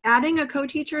that adding a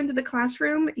co-teacher into the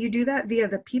classroom, you do that via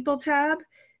the people tab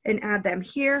and add them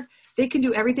here. They can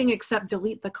do everything except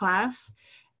delete the class.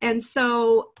 And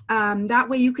so that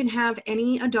way you can have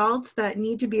any adults that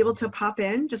need to be able to pop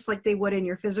in just like they would in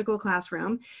your physical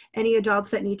classroom, any adults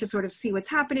that need to sort of see what's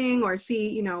happening or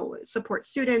see, support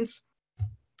students.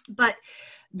 But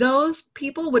those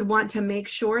people would want to make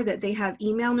sure that they have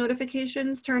email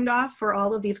notifications turned off for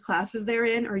all of these classes they're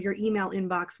in, or your email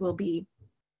inbox will be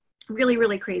really,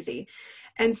 really crazy.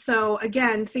 And so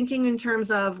again, thinking in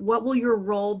terms of what will your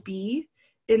role be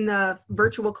in the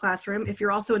virtual classroom, if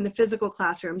you're also in the physical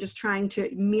classroom, just trying to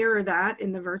mirror that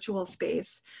in the virtual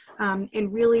space,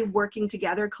 and really working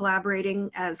together,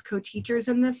 collaborating as co-teachers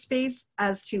in this space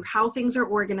as to how things are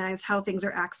organized, how things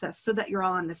are accessed, so that you're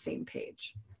all on the same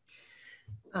page.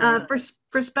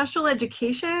 For special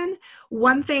education,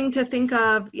 one thing to think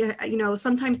of,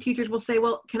 sometimes teachers will say,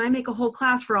 well, can I make a whole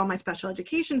class for all my special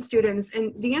education students?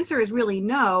 And the answer is really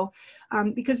no,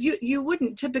 because you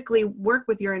wouldn't typically work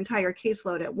with your entire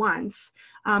caseload at once.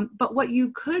 But what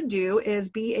you could do is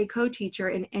be a co-teacher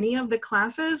in any of the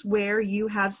classes where you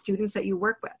have students that you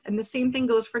work with. And the same thing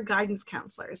goes for guidance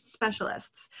counselors,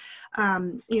 specialists,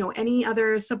 any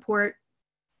other support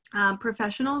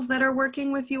professionals that are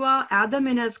working with you all, add them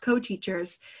in as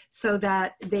co-teachers so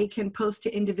that they can post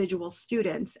to individual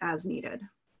students as needed.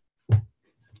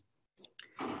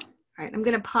 All right, I'm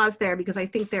going to pause there because I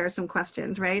think there are some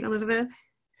questions, right, Elizabeth?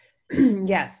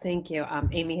 Yes, thank you.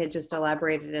 Amy had just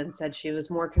elaborated and said she was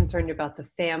more concerned about the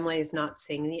families not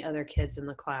seeing the other kids in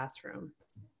the classroom.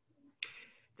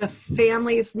 The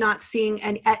families not seeing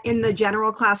in the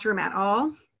general classroom at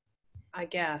all? I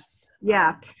guess.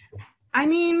 Yeah. I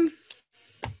mean,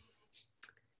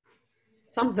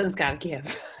 something's got to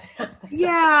give.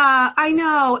 Yeah, I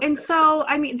know. And so,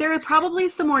 I mean, there are probably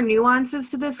some more nuances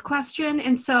to this question.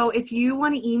 And so if you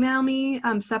want to email me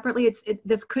separately,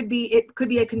 it could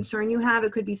be a concern you have.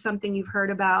 It could be something you've heard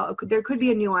about. There could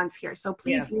be a nuance here. So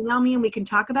please email me and we can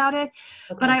talk about it.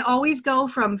 Okay. But I always go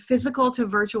from physical to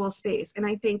virtual space. And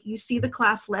I think you see the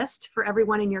class list for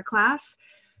everyone in your class.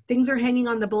 Things are hanging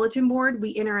on the bulletin board. We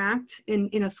interact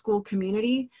in a school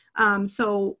community.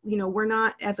 So, we're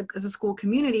not, as a school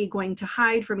community, going to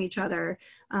hide from each other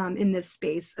in this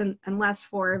space, unless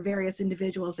for various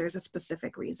individuals, there's a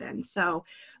specific reason. So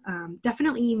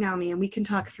definitely email me and we can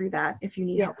talk through that if you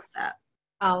need help with that.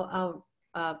 I'll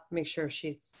make sure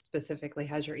she specifically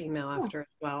has your email after as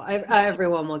well.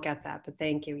 Everyone will get that, but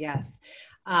thank you. Yes.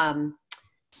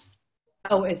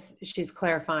 She's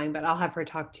clarifying, but I'll have her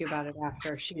talk to you about it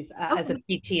after. She's as a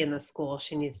PT in the school,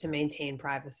 she needs to maintain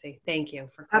privacy. Thank you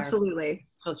for clarifying. Absolutely.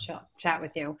 She'll chat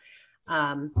with you.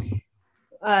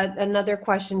 Another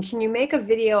question: can you make a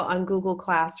video on Google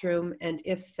Classroom, and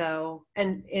if so,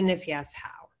 and if yes,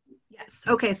 how? Yes.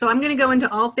 Okay. So I'm going to go into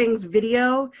all things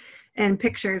video and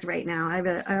pictures right now.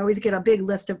 I always get a big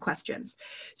list of questions.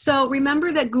 So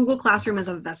remember that Google Classroom is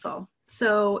a vessel.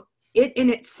 So it in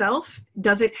itself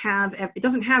doesn't have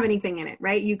anything in it,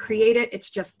 right? You create it, it's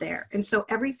just there. And so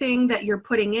everything that you're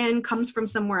putting in comes from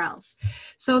somewhere else.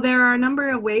 So there are a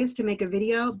number of ways to make a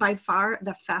video. By far,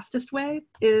 the fastest way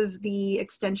is the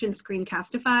extension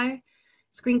Screencastify.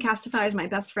 Screencastify is my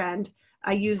best friend.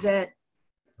 I use it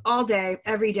all day,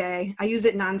 every day. I use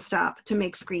it nonstop to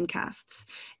make screencasts.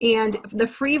 And the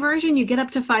free version, you get up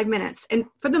to 5 minutes. And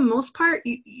for the most part,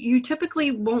 you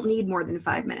typically won't need more than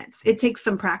 5 minutes. It takes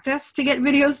some practice to get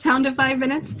videos down to 5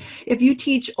 minutes. If you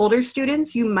teach older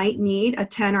students, you might need a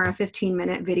 10 or a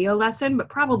 15-minute video lesson, but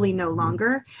probably no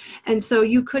longer. And so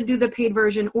you could do the paid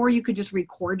version, or you could just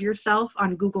record yourself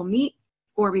on Google Meet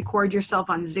or record yourself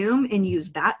on Zoom and use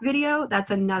that video.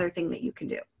 That's another thing that you can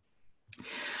do.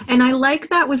 And I like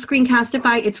that with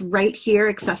Screencastify, it's right here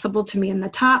accessible to me in the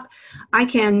top. I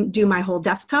can do my whole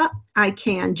desktop. I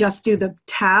can just do the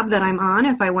tab that I'm on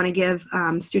if I want to give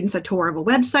students a tour of a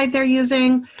website they're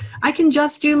using. I can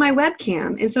just do my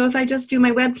webcam. And so if I just do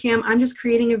my webcam, I'm just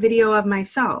creating a video of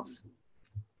myself.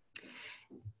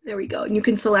 There we go. And you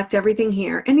can select everything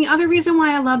here. And the other reason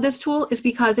why I love this tool is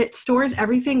because it stores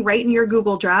everything right in your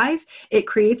Google Drive. It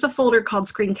creates a folder called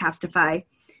Screencastify.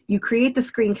 You create the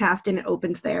screencast and it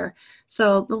opens there.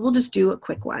 So we'll just do a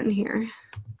quick one here.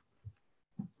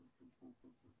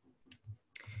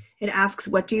 It asks,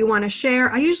 what do you want to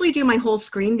share? I usually do my whole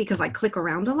screen because I click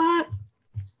around a lot.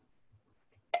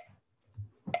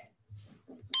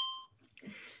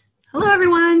 Hello,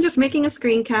 everyone. Just making a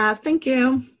screencast. Thank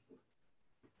you.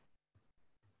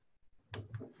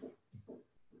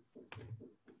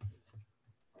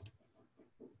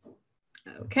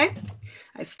 Okay.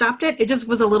 I stopped it. It just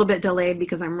was a little bit delayed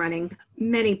because I'm running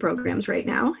many programs right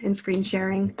now in screen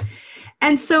sharing.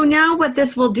 And so now what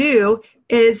this will do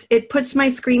is it puts my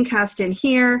screencast in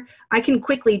here. I can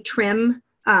quickly trim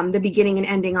the beginning and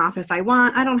ending off if I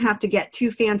want. I don't have to get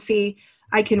too fancy.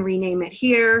 I can rename it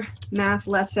here, math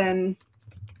lesson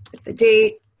with the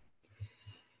date.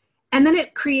 And then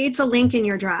it creates a link in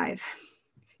your drive.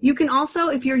 You can also,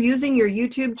 if you're using your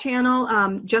YouTube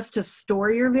channel just to store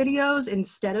your videos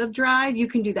instead of Drive, you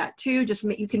can do that too.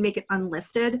 You can make it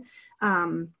unlisted,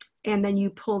 and then you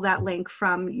pull that link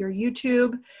from your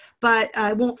YouTube. But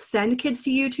I won't send kids to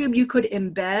YouTube. You could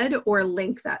embed or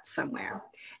link that somewhere.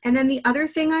 And then the other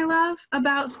thing I love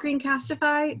about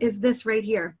Screencastify is this right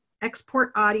here,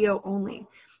 export audio only.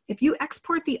 If you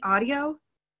export the audio,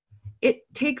 it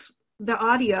takes the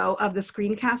audio of the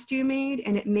screencast you made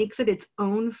and it makes it its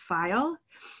own file.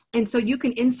 And so you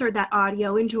can insert that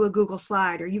audio into a Google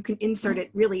slide, or you can insert it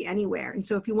really anywhere. And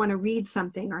so if you want to read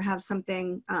something or have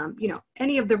something, you know,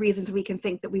 any of the reasons we can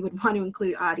think that we would want to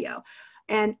include audio.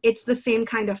 And it's the same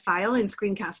kind of file in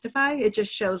Screencastify. It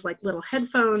just shows like little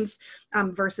headphones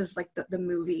versus like the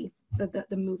movie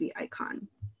icon.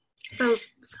 So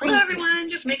hello everyone,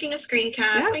 just making a screencast.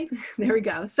 Yeah, there we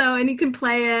go. So, and you can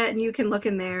play it and you can look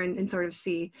in there and sort of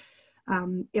see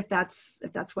if that's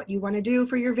what you want to do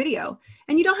for your video.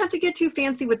 And you don't have to get too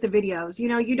fancy with the videos. You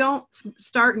know, you don't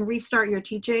start and restart your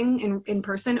teaching in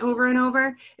person over and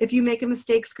over. If you make a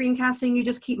mistake screencasting, you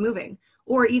just keep moving.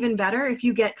 Or even better, if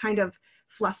you get kind of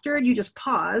flustered, you just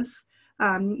pause.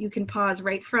 You can pause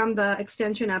right from the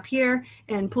extension up here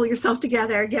and pull yourself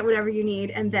together, get whatever you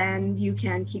need, and then you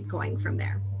can keep going from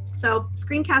there. So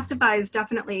Screencastify is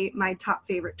definitely my top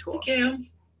favorite tool. Thank you.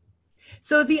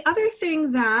 So the other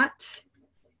thing that,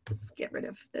 let's get rid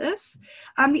of this.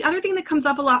 The other thing that comes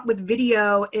up a lot with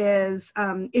video is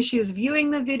issues viewing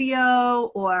the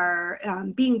video or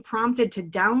being prompted to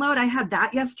download. I had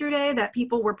that yesterday, that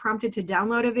people were prompted to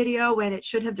download a video when it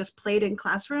should have just played in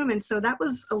Classroom. And so that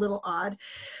was a little odd.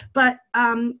 But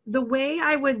the way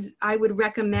I would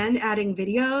recommend adding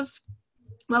videos,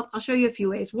 well, I'll show you a few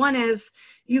ways. One is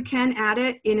you can add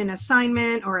it in an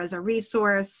assignment or as a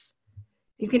resource.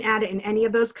 You can add it in any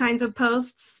of those kinds of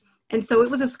posts. And so it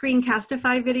was a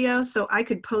Screencastify video, so I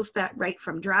could post that right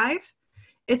from Drive.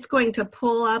 It's going to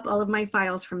pull up all of my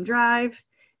files from Drive.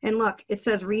 And look, it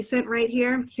says recent right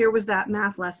here. Here was that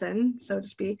math lesson, so to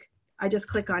speak. I just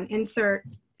click on insert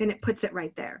and it puts it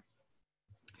right there.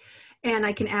 And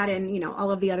I can add in, you know,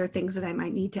 all of the other things that I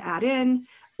might need to add in.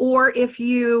 Or if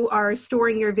you are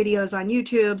storing your videos on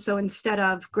YouTube, so instead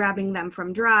of grabbing them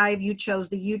from Drive, you chose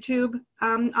the YouTube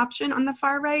option on the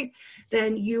far right,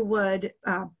 then you would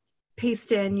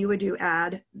paste in, you would do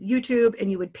add YouTube,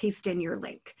 and you would paste in your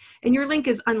link. And your link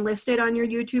is unlisted on your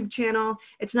YouTube channel.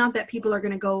 It's not that people are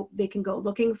going to go, they can go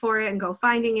looking for it and go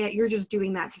finding it. You're just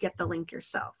doing that to get the link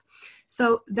yourself.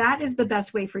 So that is the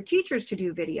best way for teachers to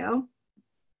do video.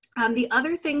 The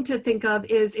other thing to think of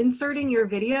is inserting your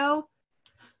video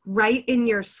right in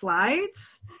your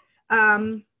slides.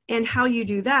 And how you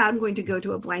do that, I'm going to go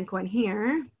to a blank one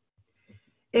here,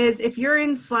 is if you're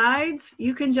in slides,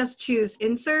 you can just choose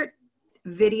insert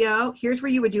video. Here's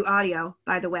where you would do audio,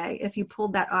 by the way, if you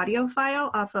pulled that audio file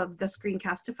off of the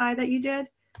Screencastify that you did.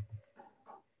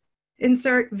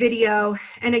 Insert video.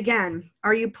 And again,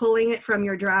 are you pulling it from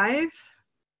your Drive?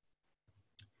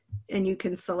 And you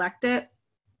can select it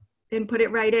and put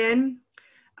it right in.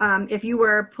 If you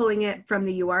were pulling it from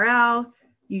the URL,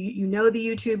 you know the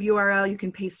YouTube URL, you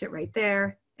can paste it right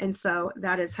there. And so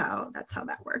that's how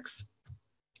that works.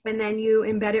 And then you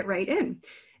embed it right in.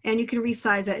 And you can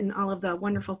resize it and all of the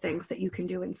wonderful things that you can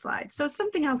do in slides. So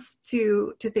something else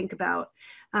to think about,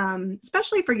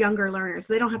 especially for younger learners.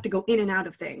 They don't have to go in and out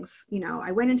of things. You know,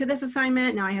 I went into this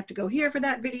assignment, now I have to go here for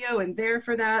that video and there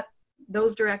for that.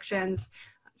 Those directions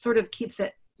sort of keeps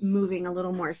it moving a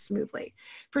little more smoothly.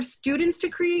 For students to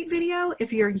create video,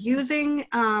 if you're using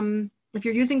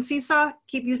Seesaw,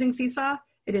 keep using Seesaw.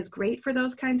 It is great for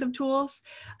those kinds of tools.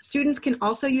 Students can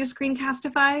also use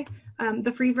Screencastify,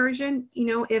 the free version. You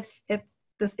know, if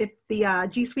the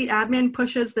G Suite admin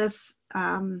pushes this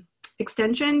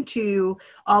extension to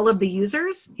all of the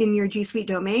users in your G Suite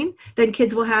domain, then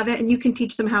kids will have it, and you can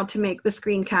teach them how to make the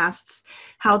screencasts,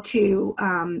 how to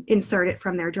insert it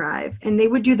from their Drive, and they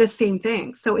would do the same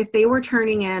thing. So if they were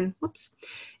turning in,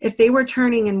 if they were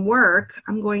turning in work,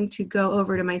 I'm going to go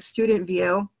over to my student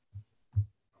view.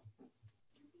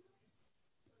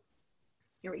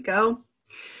 Here we go.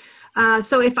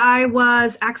 So if I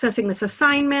was accessing this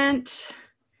assignment,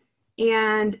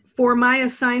 and for my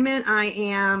assignment, I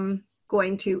am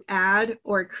going to add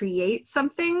or create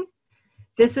something,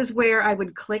 this is where I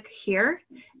would click here.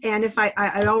 And if I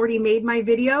already made my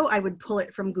video, I would pull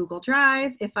it from Google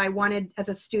Drive. If I wanted as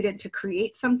a student to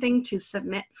create something to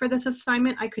submit for this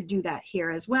assignment, I could do that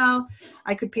here as well.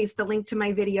 I could paste the link to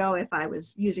my video if I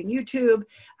was using YouTube.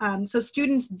 So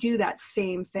students do that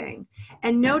same thing.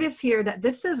 And notice here that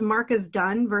this says mark as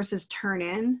done versus turn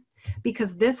in,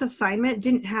 because this assignment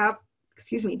didn't have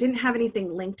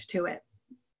anything linked to it.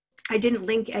 I didn't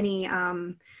link any,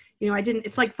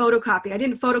 it's like photocopy. I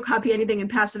didn't photocopy anything and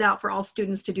pass it out for all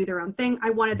students to do their own thing. I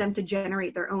wanted them to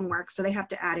generate their own work, so they have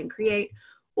to add and create.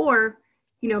 Or,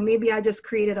 maybe I just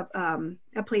created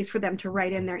a place for them to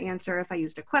write in their answer if I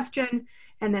used a question,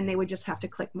 and then they would just have to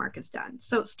click mark as done.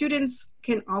 So students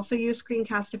can also use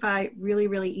Screencastify, really,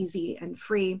 really easy and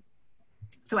free.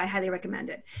 So I highly recommend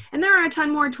it. And there are a ton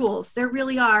more tools. There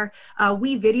really are.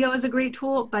 WeVideo is a great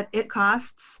tool, but it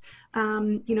costs.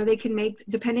 You know, they can make,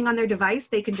 depending on their device,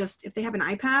 they can just, if they have an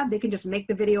iPad, they can just make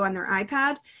the video on their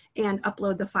iPad and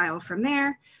upload the file from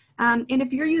there. And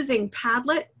if you're using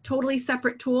Padlet, totally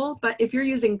separate tool, but if you're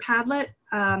using Padlet,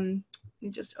 let me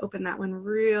just open that one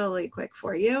really quick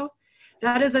for you.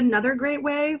 That is another great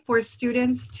way for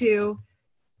students to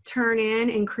turn in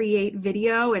and create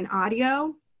video and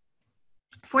audio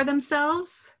for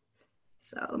themselves.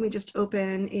 So let me just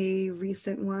open a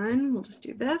recent one. We'll just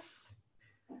do this.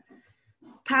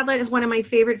 Padlet is one of my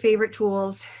favorite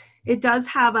tools. It does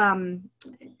have,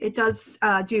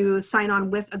 do sign on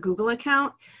with a Google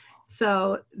account.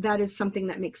 So that is something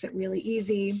that makes it really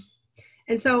easy.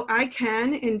 And so I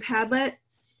can, in Padlet,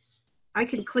 I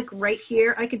can click right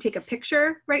here. I can take a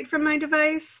picture right from my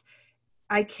device.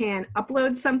 I can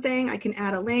upload something. I can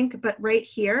add a link, but right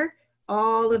here,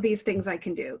 all of these things I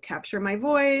can do. Capture my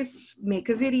voice, make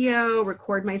a video,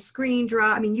 record my screen,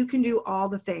 draw. I mean, you can do all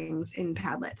the things in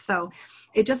Padlet. So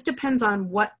it just depends on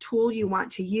what tool you want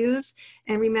to use.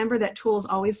 And remember that tools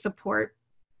always support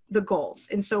the goals.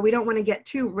 And so we don't want to get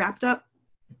too wrapped up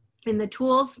in the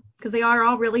tools because they are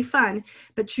all really fun,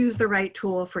 but choose the right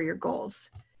tool for your goals.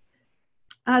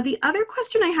 The other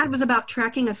question I had was about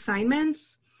tracking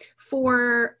assignments.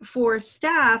 For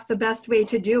staff, the best way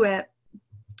to do it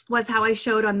was how I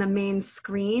showed on the main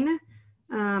screen,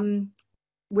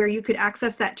 where you could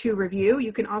access that to review.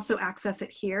 You can also access it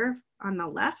here on the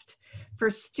left. For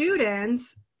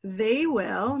students, they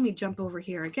will, let me jump over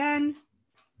here again.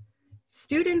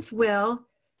 Students will,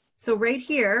 so right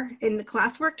here in the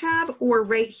classwork tab or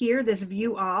right here, this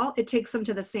view all, it takes them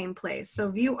to the same place.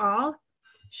 So view all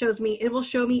shows me, it will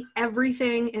show me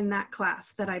everything in that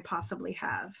class that I possibly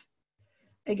have.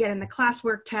 Again, in the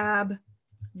classwork tab,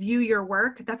 view your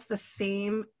work, that's the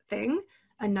same thing,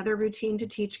 another routine to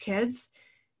teach kids.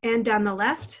 And down the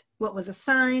left, what was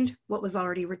assigned, what was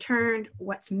already returned,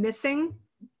 what's missing.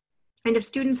 And if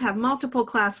students have multiple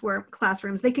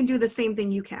classrooms, they can do the same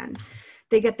thing you can.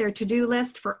 They get their to-do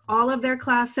list for all of their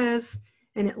classes,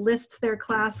 and it lists their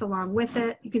class along with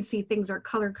it. You can see things are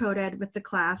color-coded with the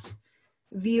class.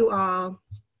 View all.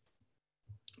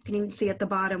 You can even see at the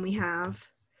bottom we have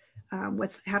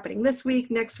what's happening this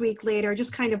week, next week, later,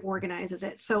 just kind of organizes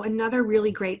it. So another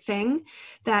really great thing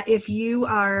that if you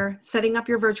are setting up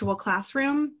your virtual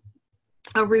classroom,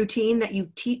 a routine that you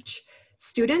teach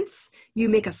students, you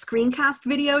make a screencast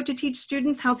video to teach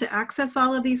students how to access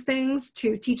all of these things,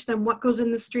 to teach them what goes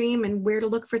in the stream and where to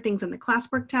look for things in the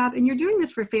classwork tab. And you're doing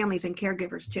this for families and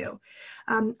caregivers too.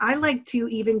 I like to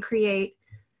even create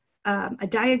a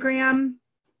diagram.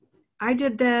 I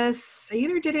did this, I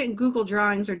either did it in Google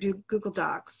Drawings or do Google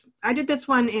Docs. I did this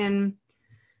one in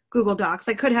Google Docs.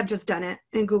 I could have just done it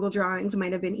in Google Drawings, it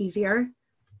might have been easier.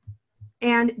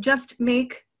 And just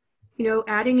make, you know,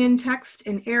 adding in text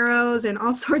and arrows and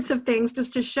all sorts of things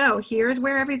just to show here's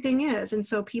where everything is. And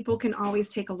so people can always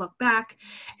take a look back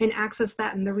and access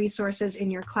that in the resources in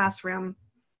your classroom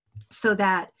so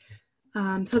that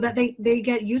they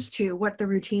get used to what the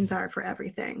routines are for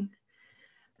everything.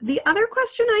 The other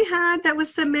question I had that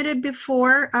was submitted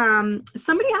before,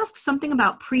 somebody asked something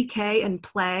about pre-K and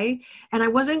play, and I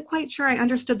wasn't quite sure I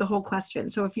understood the whole question.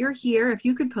 So if you're here, if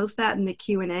you could post that in the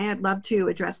Q&A, I'd love to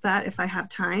address that if I have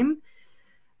time.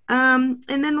 And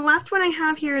then the last one I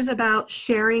have here is about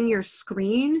sharing your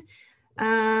screen.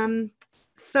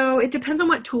 So it depends on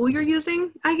what tool you're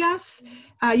using, I guess.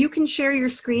 You can share your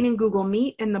screen in Google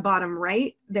Meet. In the bottom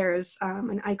right, there's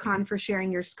an icon for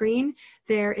sharing your screen.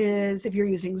 There is, if you're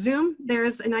using Zoom,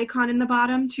 there's an icon in the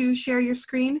bottom to share your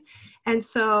screen. And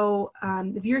so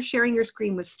if you're sharing your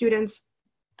screen with students,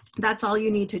 that's all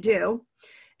you need to do.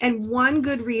 And one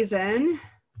good reason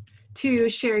to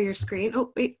share your screen,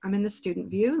 oh wait, I'm in the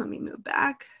student view, let me move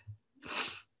back.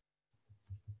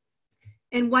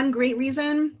 And one great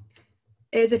reason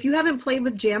is if you haven't played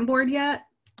with Jamboard yet,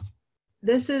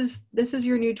 this is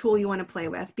your new tool you want to play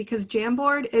with, because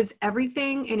Jamboard is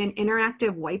everything in an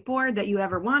interactive whiteboard that you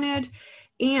ever wanted.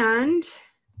 And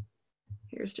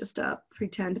here's just a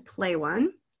pretend play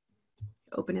one.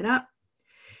 Open it up.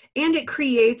 And it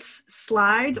creates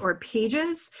slides or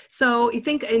pages. So you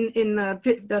think in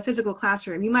the physical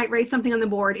classroom, you might write something on the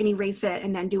board and erase it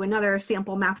and then do another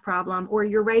sample math problem, or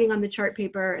you're writing on the chart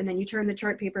paper and then you turn the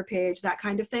chart paper page, that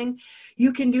kind of thing.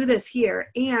 You can do this here.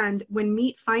 And when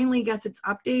Meet finally gets its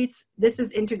updates, this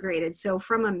is integrated. So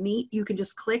from a Meet, you can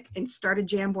just click and start a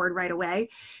Jamboard right away.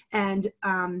 And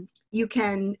you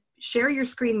can share your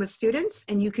screen with students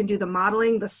and you can do the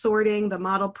modeling, the sorting, the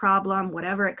model problem,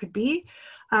 whatever it could be.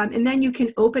 And then you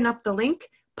can open up the link,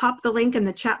 pop the link in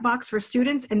the chat box for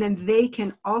students, and then they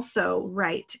can also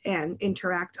write and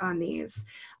interact on these.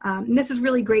 And this is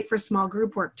really great for small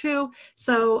group work too.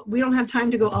 So we don't have time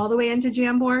to go all the way into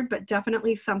Jamboard, but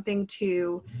definitely something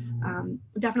to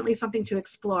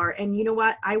explore. And you know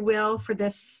what? I will, for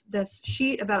this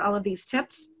sheet about all of these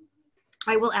tips,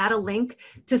 I will add a link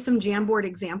to some Jamboard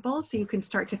examples so you can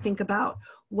start to think about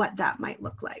what that might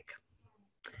look like.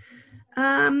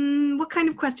 What kind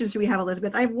of questions do we have,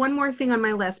 Elizabeth? I have one more thing on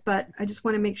my list, but I just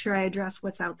want to make sure I address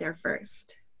what's out there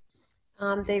first.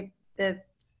 I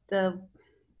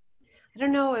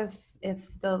don't know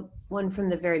if the one from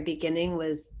the very beginning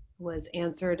was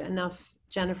answered enough.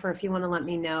 Jennifer, if you want to let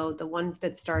me know, the one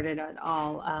that started at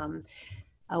all,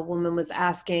 a woman was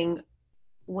asking,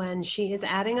 when she is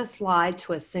adding a slide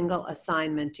to a single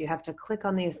assignment, do you have to click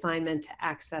on the assignment to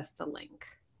access the link?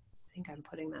 I think I'm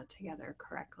putting that together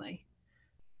correctly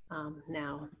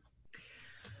now.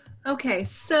 Okay,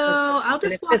 so I'll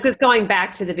just walk. This is going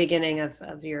back to the beginning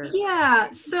of your. Yeah,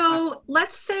 so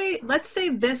let's say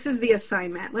this is the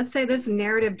assignment. Let's say this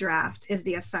narrative draft is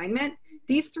the assignment.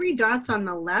 These 3 dots on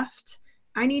the left,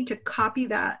 I need to copy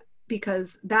that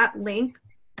because that link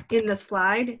in the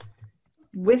slide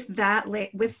with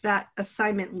that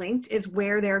assignment linked is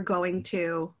where they're going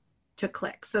to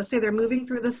click. So say they're moving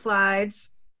through the slides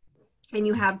and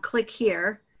you have click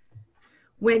here.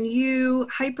 When you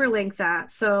hyperlink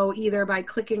that, so either by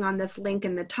clicking on this link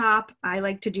in the top, I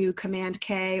like to do Command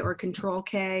K or Control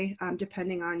K,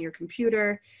 depending on your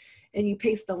computer, and you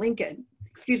paste the link in,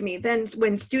 then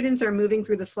when students are moving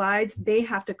through the slides, they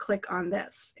have to click on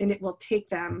this and it will take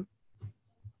them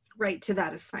right to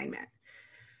that assignment.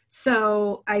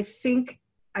 So I think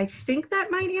that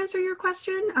might answer your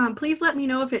question. Please let me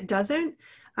know if it doesn't,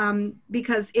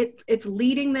 because it's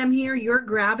leading them here. You're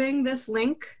grabbing this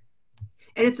link.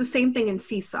 And it's the same thing in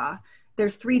Seesaw.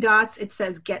 There's 3 dots. It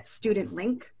says get student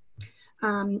link.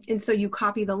 And so you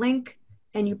copy the link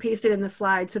and you paste it in the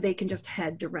slide so they can just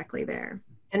head directly there.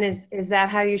 And is that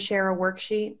how you share a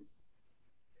worksheet?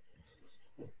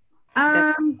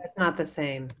 That's not the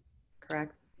same,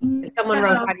 correct? Someone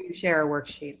wrote, how do you share a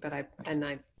worksheet? But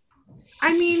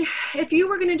I mean, if you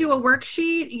were going to do a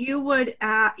worksheet, you would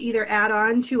either add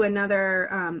on to another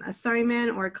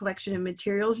assignment or a collection of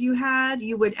materials you had.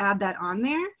 You would add that on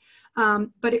there.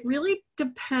 But it really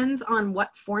depends on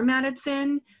what format it's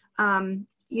in.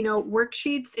 You know,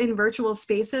 worksheets in virtual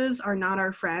spaces are not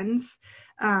our friends.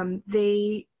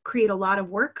 They create a lot of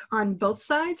work on both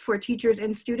sides for teachers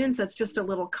and students. That's just a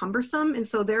little cumbersome. And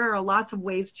so there are lots of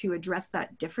ways to address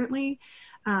that differently.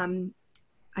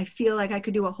 I feel like I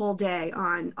could do a whole day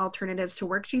on alternatives to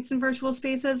worksheets in virtual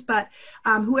spaces, but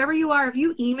whoever you are, if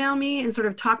you email me and sort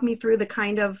of talk me through the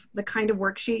kind of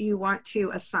worksheet you want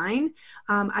to assign,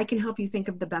 I can help you think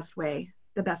of the best way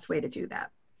to do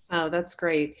that. Oh, that's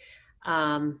great.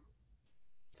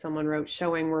 Someone wrote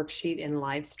showing worksheet in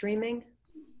live streaming.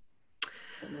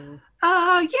 Yeah,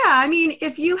 I mean,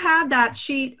 if you have that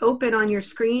sheet open on your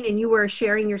screen and you were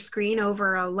sharing your screen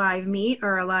over a live meet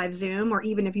or a live Zoom, or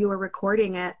even if you were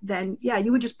recording it, then yeah,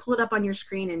 you would just pull it up on your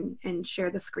screen and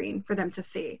share the screen for them to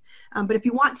see. But if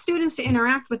you want students to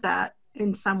interact with that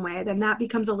in some way, then that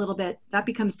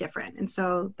becomes different. And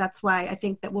so that's why I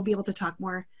think that we'll be able to talk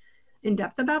more in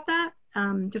depth about that.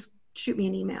 Just shoot me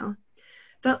an email.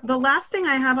 The last thing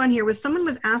I have on here was someone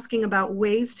was asking about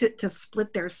ways to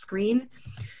split their screen.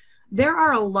 There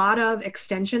are a lot of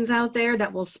extensions out there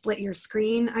that will split your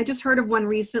screen. I just heard of one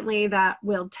recently that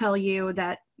will tell you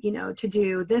that, you know, to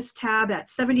do this tab at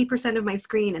 70% of my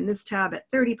screen and this tab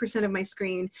at 30% of my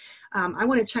screen. I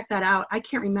want to check that out. I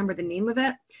can't remember the name of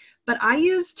it, but I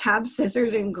use tab,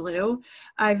 scissors, and glue.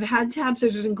 I've had tab,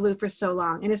 scissors, and glue for so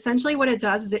long. And essentially what it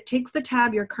does is it takes the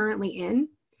tab you're currently in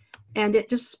and it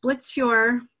just splits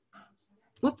your,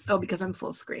 whoops, oh, because I'm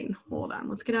full screen. Hold on,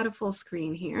 let's get out of full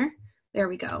screen here. There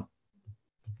we go.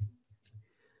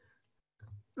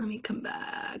 Let me come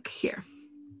back here.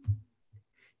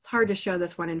 It's hard to show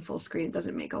this one in full screen. It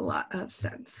doesn't make a lot of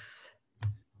sense.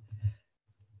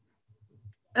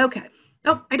 Okay.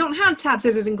 Oh, I don't have tab,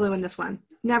 scissors, and glue in this one.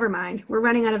 Never mind. We're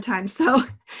running out of time. So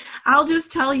I'll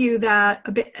just tell you that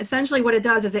essentially what it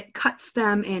does is it cuts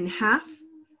them in half.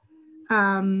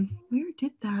 Where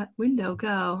did that window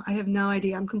go? I have no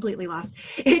idea. I'm completely lost.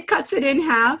 It cuts it in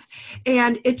half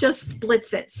and it just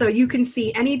splits it. So you can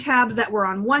see any tabs that were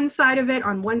on one side of it,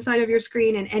 on one side of your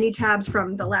screen, and any tabs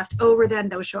from the left over then,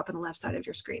 those show up on the left side of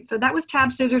your screen. So that was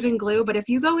tab, scissors, and glue. But if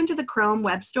you go into the Chrome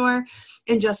web store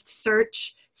and just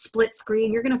search split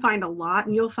screen, you're going to find a lot,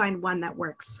 and you'll find one that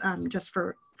works just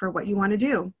for what you want to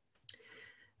do.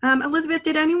 Elizabeth,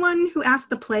 did anyone who asked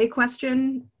the play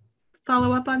question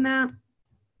follow up on that?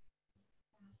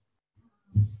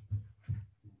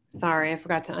 Sorry, I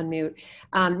forgot to unmute.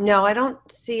 No, I don't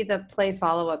see the play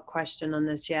follow-up question on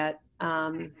this yet.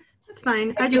 That's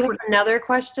fine. I do have another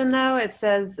question though. It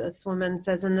says, this woman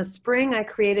says, in the spring, I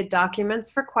created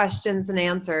documents for questions and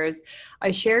answers.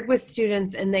 I shared with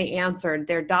students and they answered.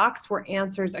 Their docs were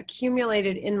answers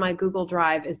accumulated in my Google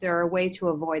Drive. Is there a way to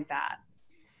avoid that?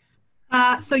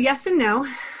 So yes and no.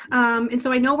 And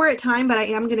so I know we're at time, but I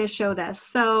am going to show this.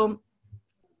 So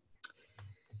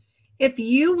if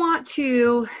you want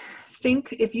to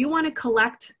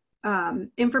collect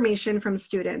information from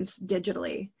students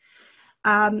digitally,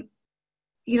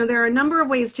 there are a number of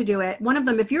ways to do it. One of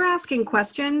them, if you're asking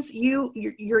questions,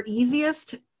 your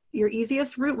easiest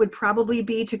route would probably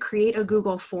be to create a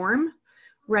Google form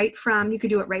you could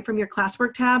do it right from your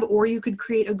classwork tab, or you could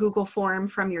create a Google form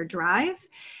from your Drive,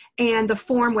 and the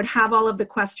form would have all of the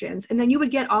questions, and then you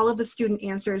would get all of the student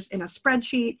answers in a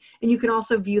spreadsheet, and you can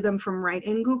also view them from right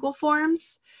in Google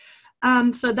Forms.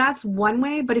 So that's one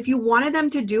way, but if you wanted them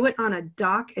to do it on a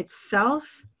doc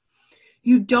itself,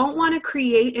 you don't want to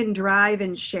create in Drive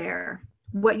and share.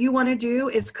 What you want to do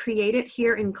is create it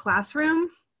here in Classroom,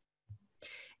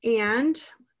 and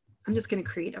I'm just going to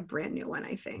create a brand new one,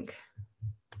 I think.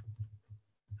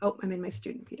 Oh, I'm in my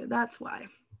student view. That's why.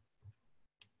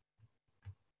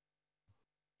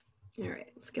 All right,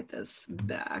 let's get this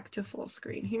back to full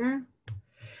screen here.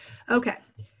 Okay,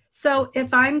 so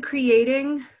if I'm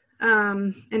creating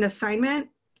an assignment,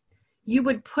 you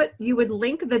would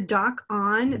link the doc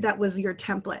on that was your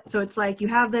template. So it's like you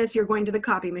have this, you're going to the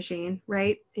copy machine,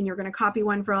 right? And you're going to copy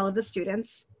one for all of the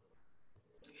students.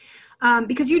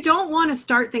 Because you don't want to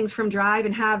start things from Drive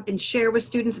and share with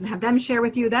students and have them share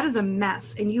with you. That is a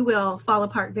mess, and you will fall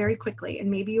apart very quickly. And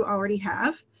maybe you already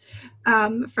have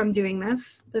from doing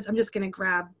this. I'm just going to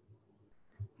grab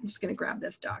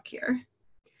this doc here.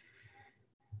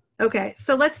 Okay,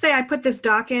 so let's say I put this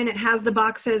doc in. It has the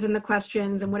boxes and the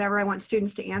questions and whatever I want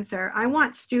students to answer. I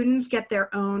want students get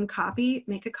their own copy.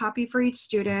 Make a copy for each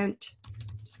student.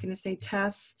 Just going to say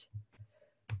test.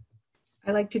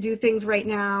 I like to do things right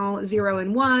now 0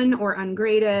 and 1 or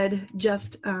ungraded,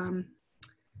 just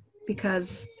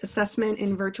because assessment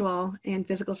in virtual and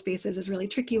physical spaces is really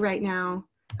tricky right now.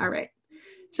 All right.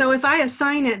 So if I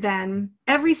assign it, then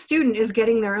every student is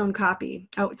getting their own copy.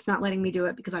 Oh, it's not letting me do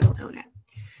it because I don't own it.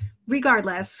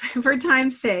 Regardless, for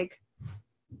time's sake,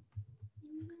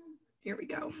 here we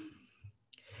go.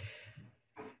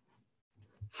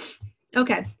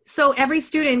 Okay, so every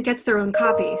student gets their own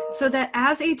copy. So that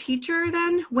as a teacher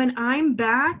then, when I'm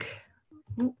back,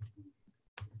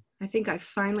 I think I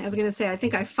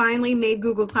finally made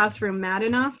Google Classroom mad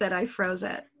enough that I froze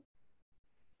it.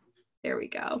 There we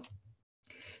go.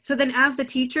 So then as the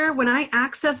teacher, when I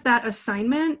access that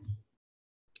assignment,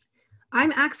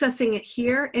 I'm accessing it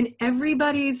here and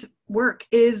everybody's work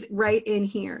is right in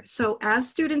here. So as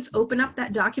students open up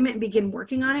that document and begin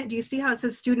working on it, do you see how it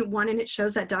says student 1 and it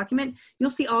shows that document? You'll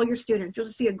see all your students. You'll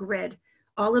just see a grid,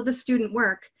 all of the student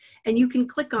work, and you can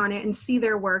click on it and see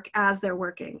their work as they're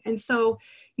working. And so,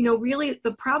 really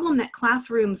the problem that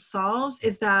Classroom solves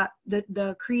is that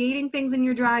the creating things in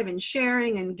your Drive and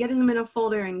sharing and getting them in a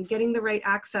folder and getting the right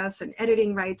access and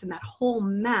editing rights and that whole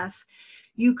mess,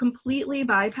 you completely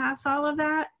bypass all of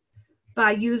that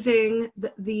by using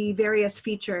the various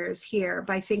features here,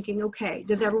 by thinking, okay,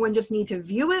 does everyone just need to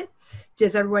view it?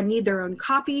 Does everyone need their own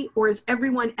copy? Or is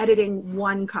everyone editing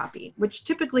one copy? Which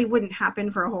typically wouldn't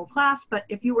happen for a whole class, but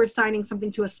if you were assigning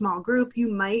something to a small group, you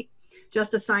might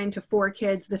just assign to 4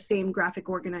 kids the same graphic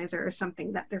organizer or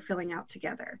something that they're filling out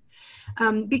together.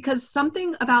 Because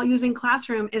something about using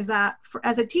Classroom is that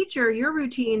as a teacher, your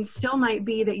routine still might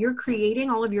be that you're creating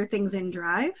all of your things in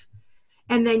Drive,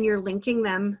 and then you're linking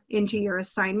them into your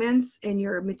assignments and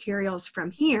your materials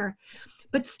from here.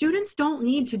 But students don't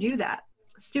need to do that.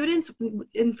 Students,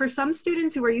 and for some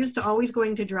students who are used to always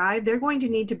going to Drive, they're going to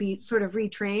need to be sort of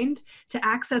retrained to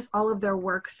access all of their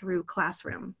work through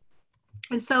Classroom.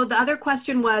 And so the other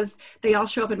question was, they all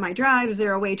show up in my Drive. Is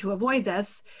there a way to avoid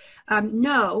this?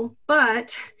 No,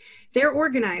 but they're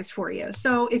organized for you.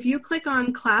 So if you click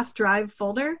on Class Drive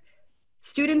folder,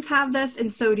 students have this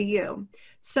and so do you.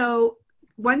 So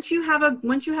once you have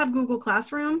Google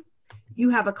Classroom, you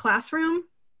have a classroom,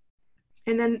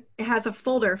 and then it has a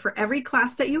folder for every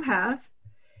class that you have,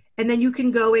 and then you can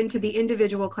go into the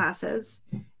individual classes,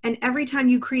 and every time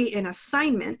you create an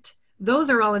assignment,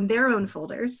 those are all in their own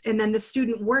folders, and then the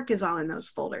student work is all in those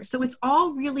folders. So it's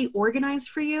all really organized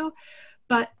for you,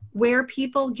 but where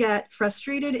people get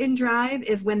frustrated in Drive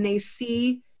is when they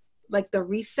see like the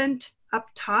recent up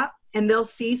top, and they'll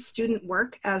see student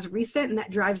work as recent, and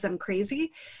that drives them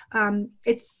crazy.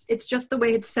 It's just the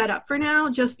way it's set up for now.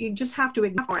 You just have to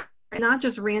ignore it. not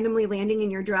just randomly landing in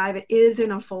your drive. It is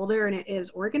in a folder and it is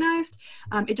organized.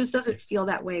 It just doesn't feel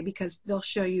that way because they'll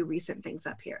show you recent things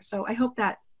up here. So I hope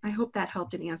that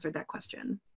helped and answered that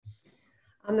question.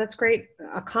 That's great.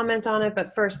 A comment on it,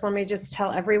 but first let me just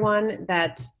tell everyone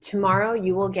that tomorrow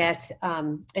you will get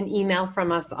an email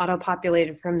from us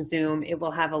auto-populated from Zoom. It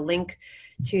will have a link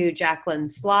to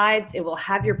Jaclyn's slides. It will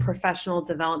have your professional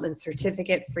development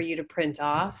certificate for you to print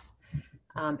off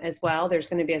as well. There's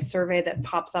going to be a survey that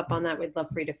pops up on that. We'd love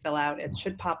for you to fill out. It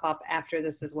should pop up after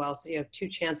this as well. So you have 2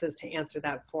 chances to answer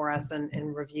that for us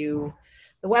and review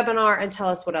the webinar and tell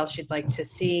us what else you'd like to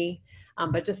see.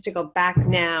 But just to go back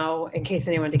now, in case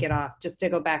anyone to get off, just to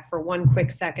go back for one quick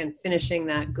second, finishing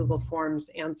that Google Forms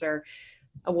answer.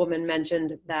 A woman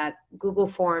mentioned that Google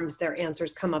Forms, their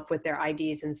answers come up with their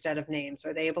IDs instead of names.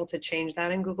 Are they able to change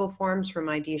that in Google Forms from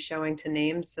ID showing to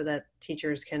names so that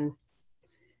teachers can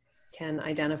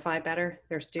identify better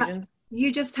their students?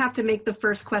 You just have to make the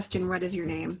first question, what is your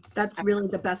name? That's really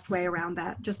the best way around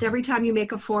that. Just every time you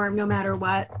make a form, no matter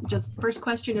what, just first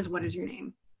question is, what is your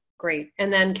name? Great.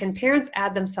 And then can parents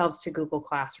add themselves to Google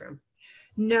Classroom?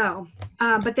 No,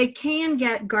 but they can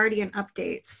get Guardian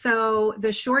updates. So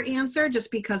the short answer, just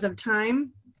because of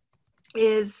time,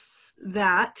 is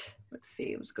that, let's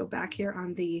see, let's go back here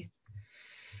on the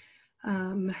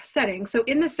settings. So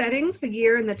in the settings, the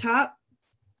gear in the top,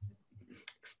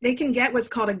 they can get what's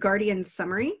called a Guardian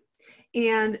summary.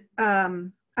 And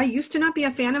I used to not be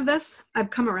a fan of this. I've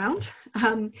come around.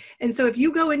 And so if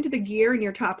you go into the gear in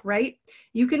your top right,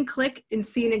 you can click and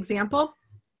see an example.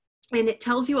 And it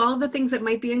tells you all of the things that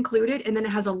might be included, and then it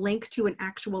has a link to an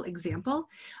actual example.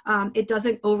 It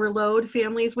doesn't overload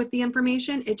families with the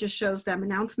information. It just shows them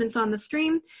announcements on the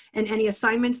stream and any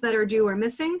assignments that are due or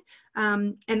missing.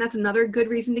 And that's another good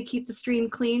reason to keep the stream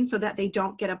clean, so that they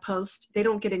don't get a post, they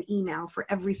don't get an email for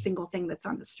every single thing that's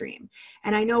on the stream.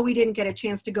 And I know we didn't get a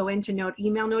chance to go into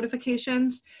email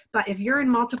notifications, but if you're in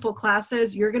multiple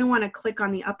classes, you're gonna wanna click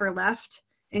on the upper left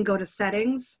and go to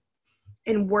settings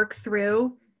and work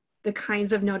through the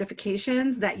kinds of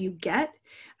notifications that you get,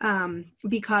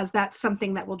 because that's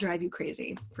something that will drive you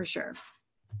crazy for sure.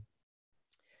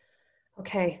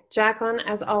 Okay, Jaclyn,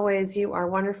 as always, you are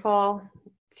wonderful.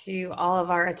 To all of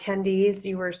our attendees,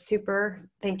 you were super.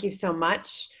 Thank you so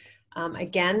much.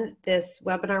 Again, this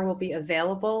webinar will be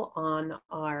available on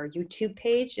our YouTube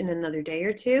page in another day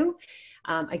or 2.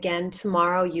 Again,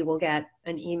 tomorrow you will get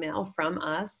an email from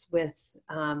us with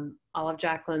all of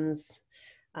Jaclyn's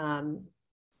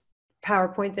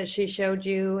PowerPoint that she showed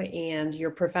you and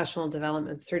your professional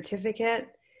development certificate.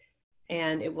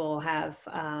 And it will have,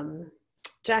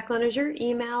 Jaclyn, is your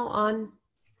email on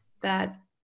that?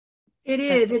 It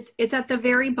is. It's at the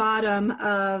very bottom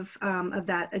of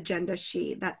that agenda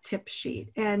sheet, that tip sheet.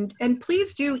 And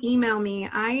please do email me.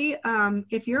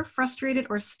 If you're frustrated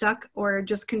or stuck or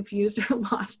just confused or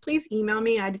lost, please email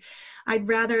me. I'd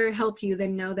rather help you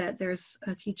than know that there's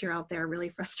a teacher out there really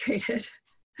frustrated.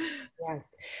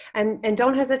 Yes. And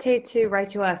don't hesitate to write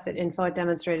to us at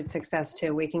info@demonstratedsuccess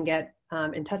too. We can get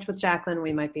in touch with Jaclyn.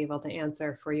 We might be able to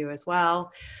answer for you as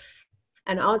well.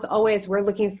 And as always, we're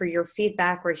looking for your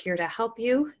feedback. We're here to help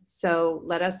you. So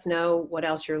let us know what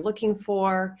else you're looking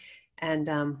for. And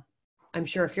I'm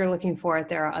sure if you're looking for it,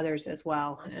 there are others as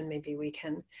well. And maybe we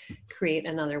can create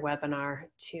another webinar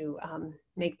to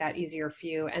make that easier for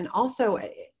you. And also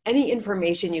any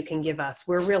information you can give us.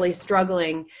 We're really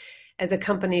struggling as a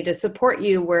company to support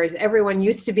you, whereas everyone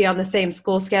used to be on the same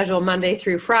school schedule Monday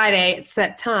through Friday at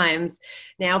set times.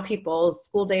 Now people's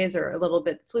school days are a little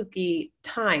bit fluky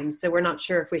times, so we're not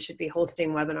sure if we should be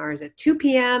hosting webinars at 2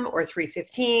 p.m. or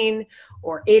 3:15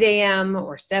 or 8 a.m.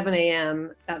 or 7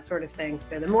 a.m., that sort of thing.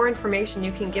 So the more information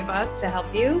you can give us to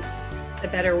help you, the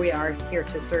better we are here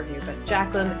to serve you. But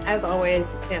Jaclyn, as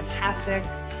always, fantastic.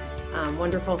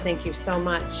 Wonderful. Thank you so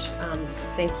much.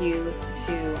 Thank you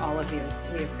to all of you.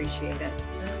 We appreciate it.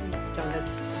 Don't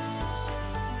hesitate.